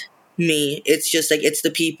against me. It's just like, it's the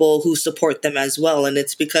people who support them as well. And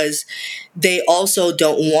it's because they also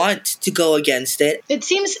don't want to go against it. It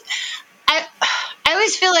seems, I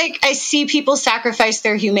always feel like I see people sacrifice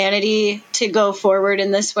their humanity to go forward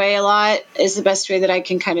in this way a lot, is the best way that I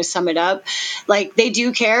can kind of sum it up. Like, they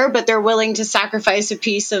do care, but they're willing to sacrifice a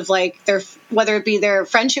piece of like whether it be their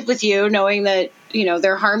friendship with you, knowing that,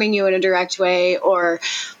 they're harming you in a direct way, or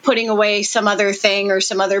putting away some other thing or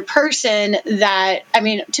some other person that, I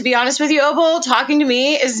mean, to be honest with you, Opal, talking to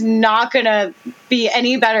me is not going to be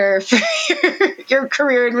any better for your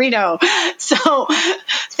career in Reno. So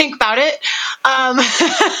think about it.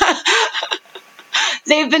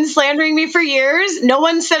 They've been slandering me for years. No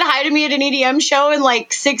one said hi to me at an EDM show in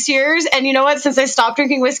like 6 years. And you know what? Since I stopped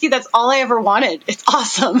drinking whiskey, that's all I ever wanted. It's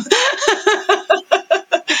awesome.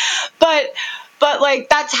 But like,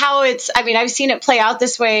 that's how it's, I mean, I've seen it play out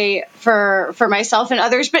this way for myself and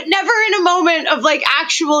others, but never in a moment of like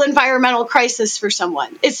actual environmental crisis for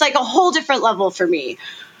someone. It's like a whole different level for me.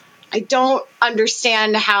 I don't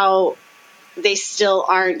understand how they still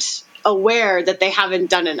aren't aware that they haven't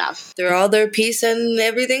done enough. They're all their peace and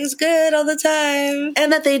everything's good all the time.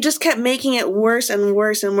 And that they just kept making it worse and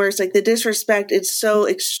worse and worse. Like, the disrespect is so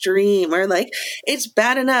extreme, or like, it's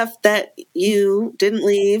bad enough that you didn't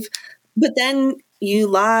leave, but then you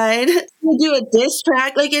lied. You do a diss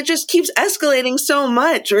track. Like, it just keeps escalating so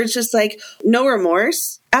much, or it's just like no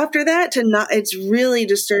remorse after that it's really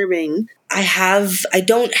disturbing. I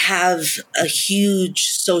don't have a huge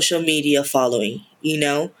social media following,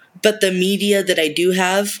 but the media that I do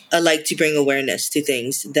have, I like to bring awareness to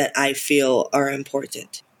things that I feel are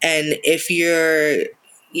important. And if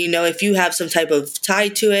if you have some type of tie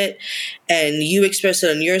to it and you express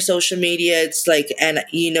it on your social media, it's like, and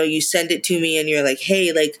you send it to me and you're like,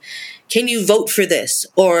 hey, like, can you vote for this?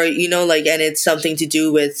 Or, and it's something to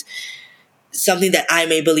do with something that I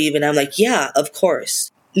may believe in. I'm like, yeah, of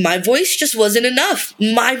course. My voice just wasn't enough.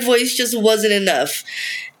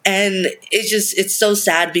 And it's so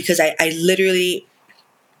sad because I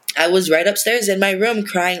was right upstairs in my room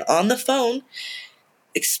crying on the phone,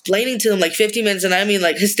 explaining to them like 15 minutes, and I mean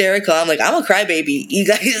like hysterical. I'm like, I'm a crybaby. You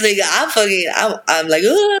guys, like, I'm like,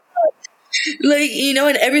 ugh. Like,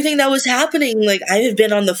 and everything that was happening, like, I have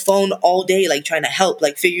been on the phone all day, like, trying to help,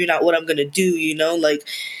 like, figuring out what I'm gonna do, like,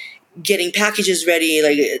 getting packages ready,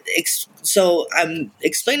 like, so I'm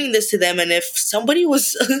explaining this to them, and if somebody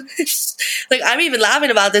was, like, I'm even laughing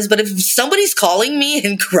about this, but if somebody's calling me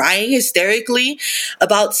and crying hysterically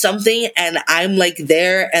about something, and I'm, like,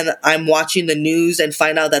 there, and I'm watching the news and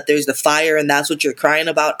find out that there's the fire, and that's what you're crying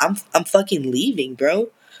about, I'm fucking leaving, bro.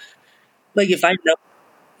 Like, if I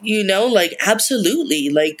know, like, absolutely,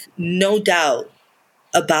 like, no doubt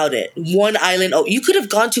about it. One island. Oh, you could have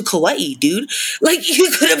gone to Kauai, dude. Like,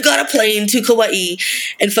 you could have got a plane to Kauai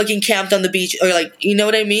and fucking camped on the beach, or like, you know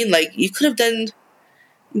what I mean? Like, you could have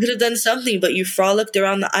done something, but you frolicked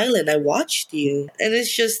around the island. I watched you. And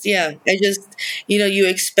it's just, yeah, you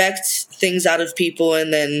expect things out of people,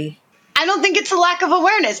 and then I don't think it's a lack of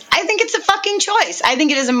awareness. I think it's a fucking choice. I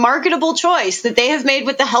think it is a marketable choice that they have made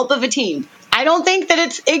with the help of a team. I don't think that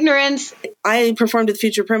it's ignorance. I performed with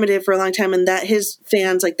Future Primitive for a long time, and that his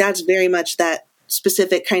fans, like, that's very much that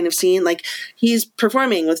specific kind of scene. Like, he's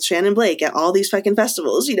performing with Shanin Blake at all these fucking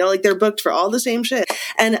festivals, you know, like, they're booked for all the same shit.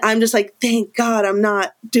 And I'm just like, thank God I'm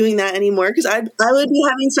not doing that anymore, because I would be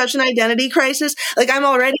having such an identity crisis. Like, I'm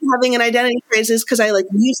already having an identity crisis because I, like,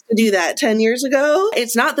 used to do that 10 years ago.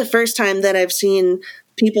 It's not the first time that I've seen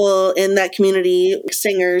people in that community,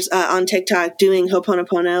 singers on TikTok, doing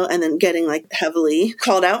Ho'oponopono and then getting, like, heavily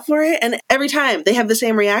called out for it. And every time they have the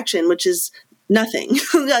same reaction, which is nothing.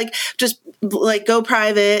 Like, just, like, go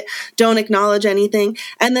private, don't acknowledge anything,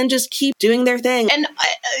 and then just keep doing their thing. And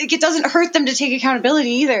it doesn't hurt them to take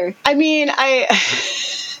accountability either. I mean, I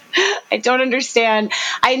don't understand.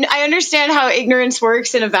 I understand how ignorance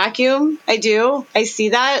works in a vacuum. I do. I see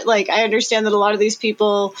that. Like, I understand that a lot of these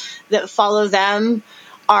people that follow them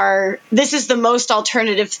this is the most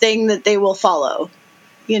alternative thing that they will follow,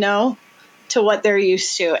 you know, to what they're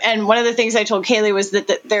used to. And one of the things I told Kaylee was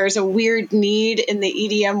that there's a weird need in the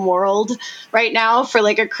EDM world right now for,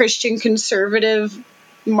 like, a Christian conservative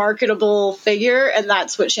marketable figure, and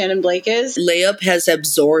that's what Shanin Blake is. Layup has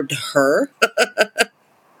absorbed her.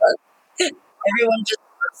 Everyone just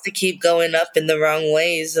wants to keep going up in the wrong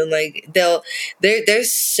ways, and, like,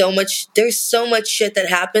 there's so much shit that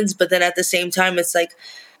happens, but then at the same time it's like,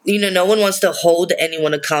 you know, no one wants to hold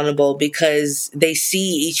anyone accountable because they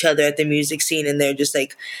see each other at the music scene and they're just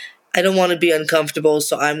like, I don't want to be uncomfortable,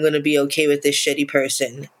 so I'm going to be okay with this shitty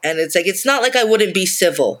person. And it's like, it's not like I wouldn't be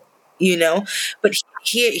civil, you know? But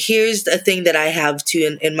here's the thing that I have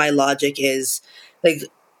too in my logic is, like,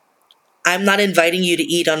 I'm not inviting you to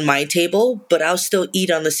eat on my table, but I'll still eat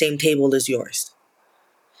on the same table as yours.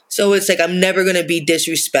 So it's like, I'm never going to be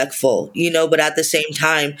disrespectful, you know, but at the same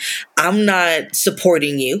time, I'm not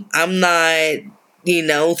supporting you. I'm not, you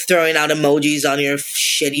know, throwing out emojis on your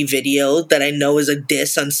shitty video that I know is a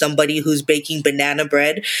diss on somebody who's baking banana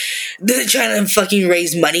bread. They're trying to fucking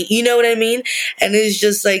raise money. You know what I mean? And it's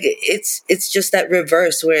just like, it's just that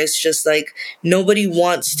reverse where it's just like, nobody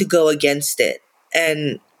wants to go against it.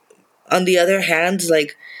 And on the other hand,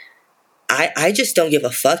 like, I just don't give a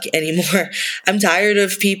fuck anymore. I'm tired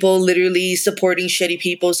of people literally supporting shitty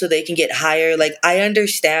people so they can get higher. Like, I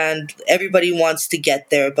understand everybody wants to get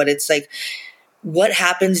there, but it's like, what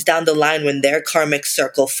happens down the line when their karmic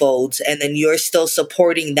circle folds and then you're still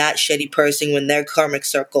supporting that shitty person when their karmic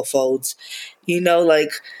circle folds? You know,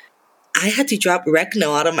 like, I had to drop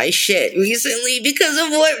Recno out of my shit recently because of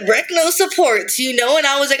what Recno supports, you know? And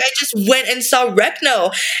I was like, I just went and saw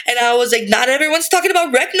Recno. And I was like, not everyone's talking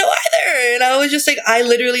about Recno either. And I was just like, I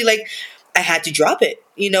literally, like, I had to drop it.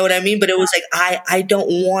 You know what I mean? But it was like, I don't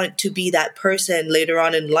want to be that person later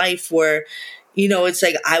on in life where, you know, it's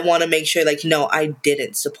like, I want to make sure, like, no, I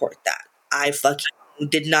didn't support that. I fucking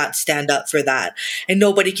did not stand up for that. And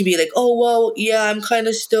nobody can be like, oh, well, yeah, I'm kind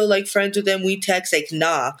of still, like, friends with them. We text. Like,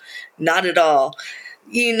 nah, not at all.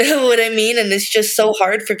 You know what I mean? And it's just so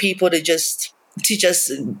hard for people to just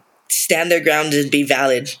stand their ground and be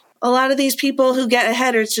valid. A lot of these people who get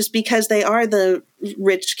ahead, it's just because they are the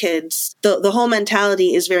rich kids. The whole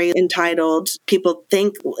mentality is very entitled. People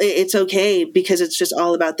think it's okay because it's just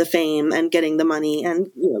all about the fame and getting the money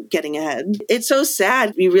and, you know, getting ahead. It's so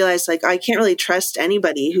sad. You realize, like, I can't really trust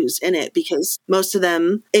anybody who's in it because most of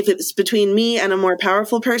them, if it's between me and a more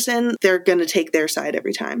powerful person, they're going to take their side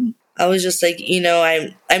every time. I was just like, you know,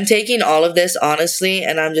 I'm taking all of this honestly,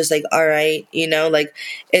 and I'm just like, all right, you know, like,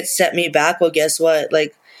 it set me back. Well, guess what?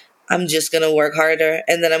 Like, I'm just going to work harder,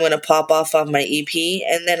 and then I'm going to pop off my EP.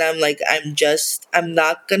 And then I'm like, I'm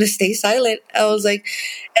not going to stay silent. I was like,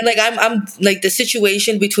 and like, I'm like, the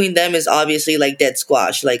situation between them is obviously like dead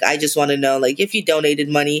squash. Like, I just want to know, like, if you donated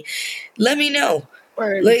money, let me know.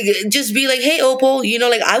 Word. Like, just be like, hey, Opal, you know,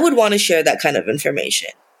 like, I would want to share that kind of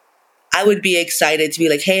information. I would be excited to be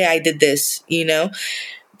like, hey, I did this, you know,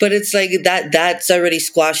 but it's like that's already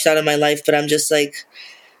squashed out of my life. But I'm just like,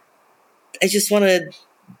 I just want to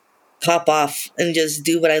pop off and just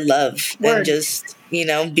do what I love. Word. And just, you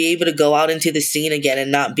know, be able to go out into the scene again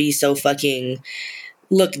and not be so fucking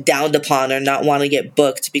looked down upon or not want to get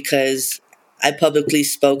booked because I publicly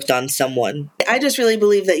spoke on someone. I just really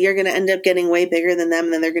believe that you're going to end up getting way bigger than them,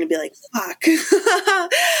 and then they're going to be like, fuck.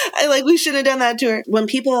 We should have done that to her. When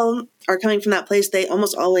people are coming from that place, they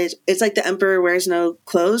almost always, it's like the emperor wears no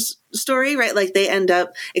clothes story, right? Like, they end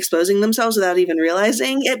up exposing themselves without even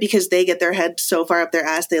realizing it because they get their head so far up their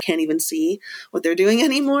ass they can't even see what they're doing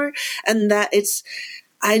anymore. And that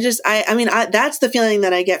That's the feeling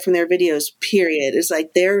that I get from their videos, period. It's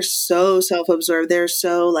like they're so self-absorbed. They're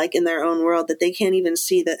so like in their own world that they can't even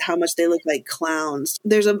see that how much they look like clowns.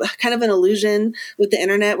 There's a kind of an illusion with the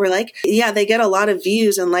internet where like, yeah, they get a lot of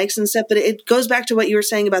views and likes and stuff, but it goes back to what you were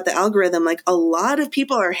saying about the algorithm. Like a lot of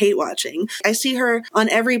people are hate watching. I see her on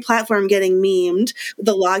every platform getting memed.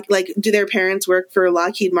 Like, do their parents work for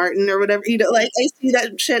Lockheed Martin or whatever? Like I see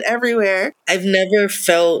that shit everywhere. I've never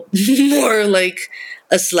felt more like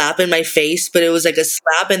a slap in my face, but it was like a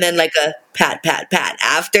slap and then like a pat, pat, pat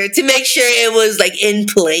after to make sure it was like in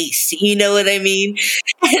place. You know what I mean?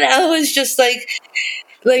 And I was just like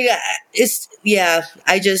I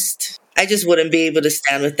just wouldn't be able to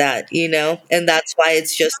stand with that, you know? And that's why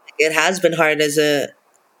it has been hard as a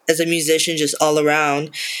musician just all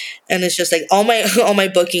around. And it's just like all my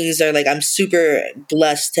bookings are like, I'm super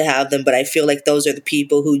blessed to have them, but I feel like those are the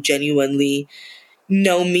people who genuinely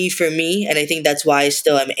know me for me, and I think that's why I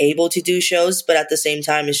still am able to do shows. But at the same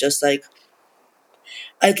time, it's just like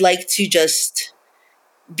I'd like to just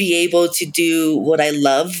be able to do what I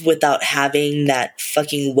love without having that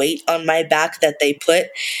fucking weight on my back that they put.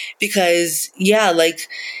 Because yeah, like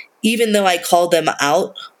even though I called them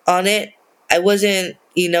out on it, I wasn't,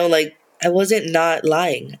 I wasn't not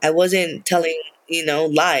lying. I wasn't telling,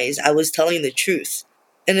 lies. I was telling the truth.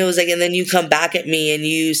 And it was like, and then you come back at me and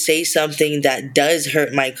you say something that does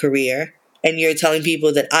hurt my career. And you're telling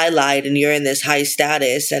people that I lied and you're in this high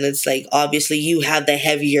status. And it's like, obviously you have the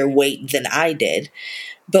heavier weight than I did.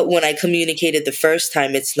 But when I communicated the first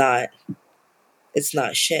time, it's not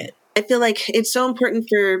shit. I feel like it's so important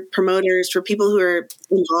for promoters, for people who are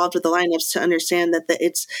involved with the lineups to understand that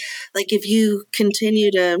it's like if you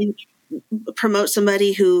continue to promote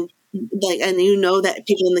somebody who like, and that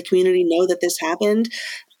people in the community know that this happened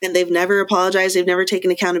and they've never apologized, they've never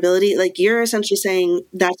taken accountability, like you're essentially saying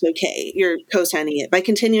that's okay. You're co-signing it. By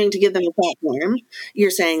continuing to give them a platform, you're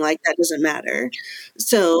saying like that doesn't matter.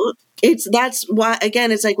 So that's why, again,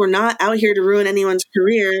 it's like we're not out here to ruin anyone's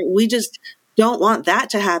career. We just don't want that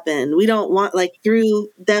to happen. We don't want like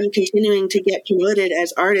through them continuing to get promoted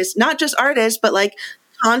as artists, not just artists, but like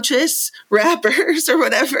conscious rappers or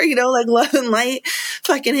whatever, like love and light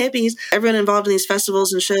fucking hippies, everyone involved in these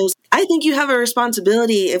festivals and shows. I think you have a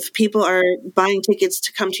responsibility if people are buying tickets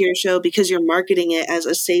to come to your show because you're marketing it as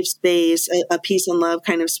a safe space, a peace and love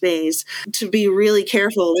kind of space, to be really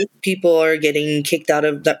careful. People are getting kicked out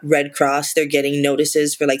of the Red Cross. They're getting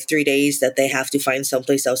notices for like 3 days that they have to find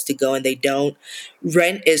someplace else to go and they don't.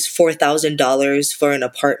 Rent is $4,000 for an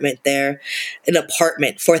apartment there. An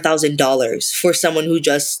apartment, $4,000 for someone who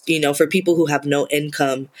just, for people who have no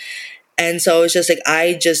income. And so it's just like,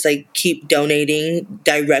 I just like keep donating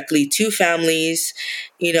directly to families.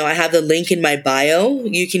 I have the link in my bio.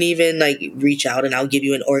 You can even like reach out and I'll give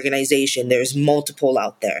you an organization. There's multiple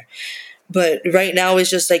out there. But right now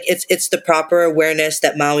it's just like, it's the proper awareness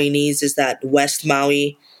that Maui needs is that West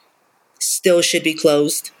Maui still should be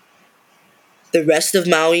closed. The rest of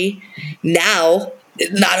Maui now,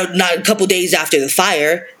 not a couple days after the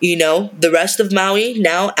fire, the rest of Maui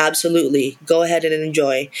now, absolutely go ahead and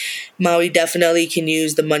enjoy. Maui definitely can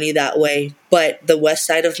use the money that way, but the west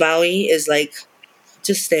side of Maui is like,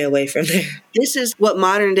 just stay away from there. This is what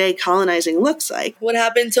modern day colonizing looks like. What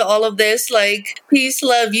happened to all of this? Like peace,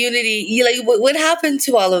 love, unity. Like what happened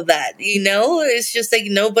to all of that? It's just like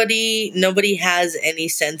nobody has any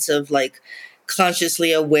sense of like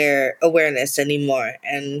consciously awareness anymore,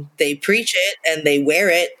 and they preach it and they wear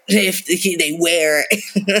it if they wear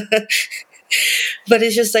it. But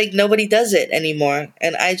it's just like nobody does it anymore.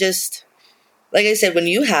 And I just, like I said, when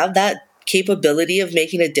you have that capability of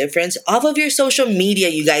making a difference off of your social media,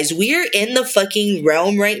 you guys, we're in the fucking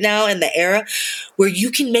realm right now in the era where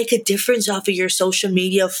you can make a difference off of your social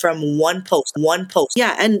media from one post.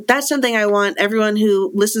 Yeah. And that's something I want everyone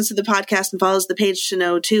who listens to the podcast and follows the page to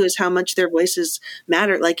know too, is how much their voices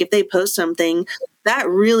matter. Like if they post something that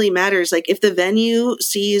really matters, like if the venue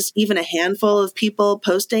sees even a handful of people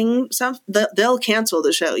posting they'll cancel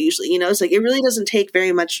the show usually. It's like it really doesn't take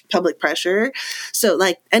very much public pressure. So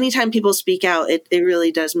like anytime people speak out, it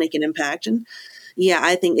really does make an impact. And yeah,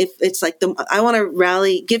 I think if it's like I want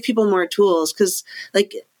to give people more tools, because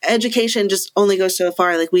like education just only goes so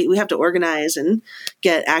far. Like we have to organize and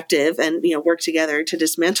get active and work together to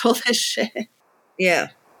dismantle this shit. Yeah.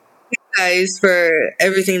 Guys, for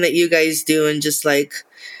everything that you guys do, and just like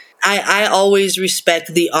I always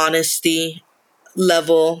respect the honesty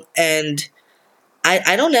level, and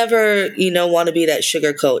I don't ever want to be that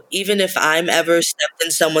sugarcoat. Even if I'm ever stepped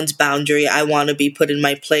in someone's boundary, I want to be put in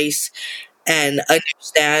my place and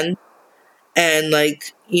understand, and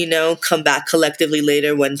like come back collectively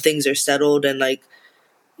later when things are settled, and like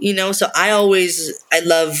So I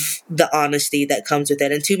love the honesty that comes with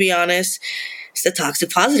it. And to be honest, it's the toxic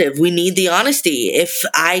positive. We need the honesty. If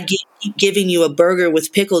I keep giving you a burger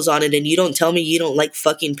with pickles on it and you don't tell me you don't like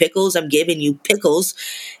fucking pickles, I'm giving you pickles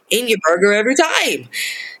in your burger every time.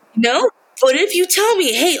 But if you tell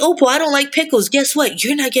me, hey, Opal, I don't like pickles, guess what?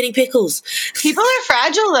 You're not getting pickles. People are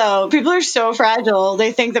fragile, though. People are so fragile.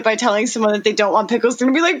 They think that by telling someone that they don't want pickles, they're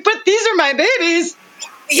going to be like, but these are my babies.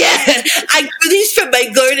 Yeah, I grew these from my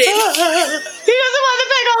garden. He doesn't want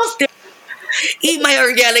the pickles. Eat my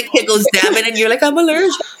organic pickles, damn it. And you're like, I'm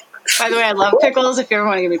allergic. By the way, I love pickles. If you ever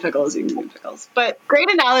want to give me pickles, you can give me pickles. But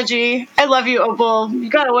great analogy. I love you, Opal. You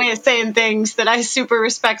got a way of saying things that I super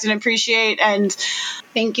respect and appreciate. And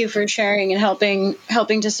thank you for sharing and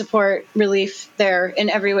helping to support relief there in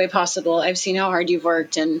every way possible. I've seen how hard you've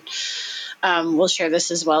worked, and we'll share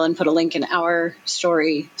this as well and put a link in our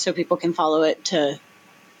story so people can follow it to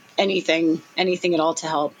anything at all to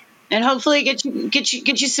help. And hopefully get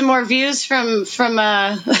you some more views from from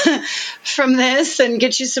this, and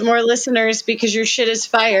get you some more listeners, because your shit is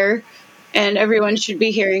fire and everyone should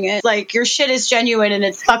be hearing it. Like, your shit is genuine and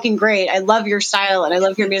it's fucking great. I love your style and I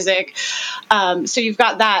love your music. So you've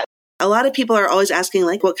got that. A lot of people are always asking,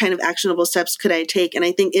 like, what kind of actionable steps could I take? And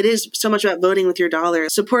I think it is so much about voting with your dollar,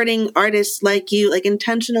 supporting artists like you, like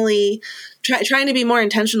intentionally trying to be more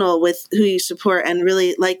intentional with who you support, and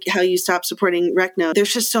really like how you stop supporting Recno.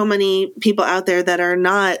 There's just so many people out there that are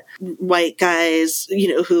not white guys,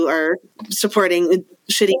 who are supporting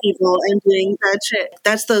shitty people and doing bad shit.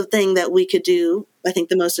 That's the thing that we could do, I think,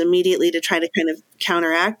 the most immediately to try to kind of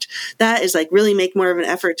counteract that, is like really make more of an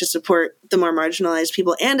effort to support the more marginalized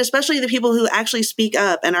people, and especially the people who actually speak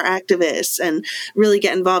up and are activists and really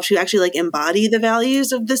get involved, who actually like embody the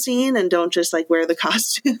values of the scene and don't just like wear the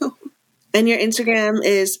costume. And your Instagram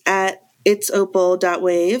is at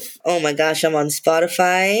itsopal.wave. Oh my gosh, I'm on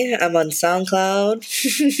Spotify. I'm on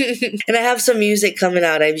SoundCloud. And I have some music coming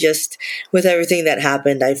out. With everything that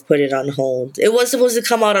happened, I've put it on hold. It was supposed to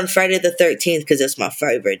come out on Friday the 13th because it's my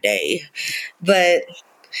favorite day. But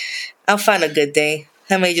I'll find a good day.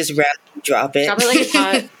 I may just randomly drop it. Drop it like it's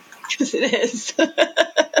hot. Because it is.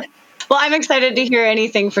 Well, I'm excited to hear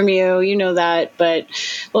anything from you. You know that. But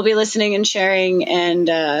we'll be listening and sharing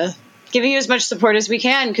and giving you as much support as we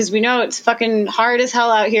can, because we know it's fucking hard as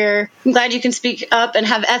hell out here. I'm glad you can speak up and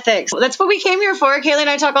have ethics. That's what we came here for. Kaylee and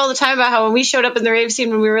I talk all the time about how when we showed up in the rave scene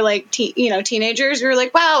when we were like, teenagers, we were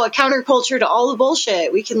like, wow, a counterculture to all the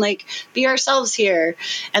bullshit. We can like be ourselves here.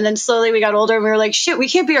 And then slowly we got older and we were like, shit, we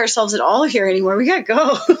can't be ourselves at all here anymore. We gotta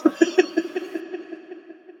go.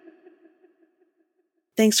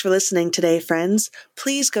 Thanks for listening today, friends.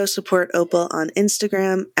 Please go support Opal on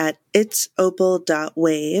Instagram at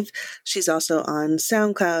itsopal.wave. She's also on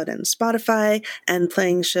SoundCloud and Spotify and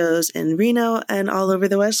playing shows in Reno and all over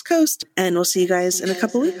the West Coast. And we'll see you guys in a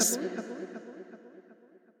couple weeks.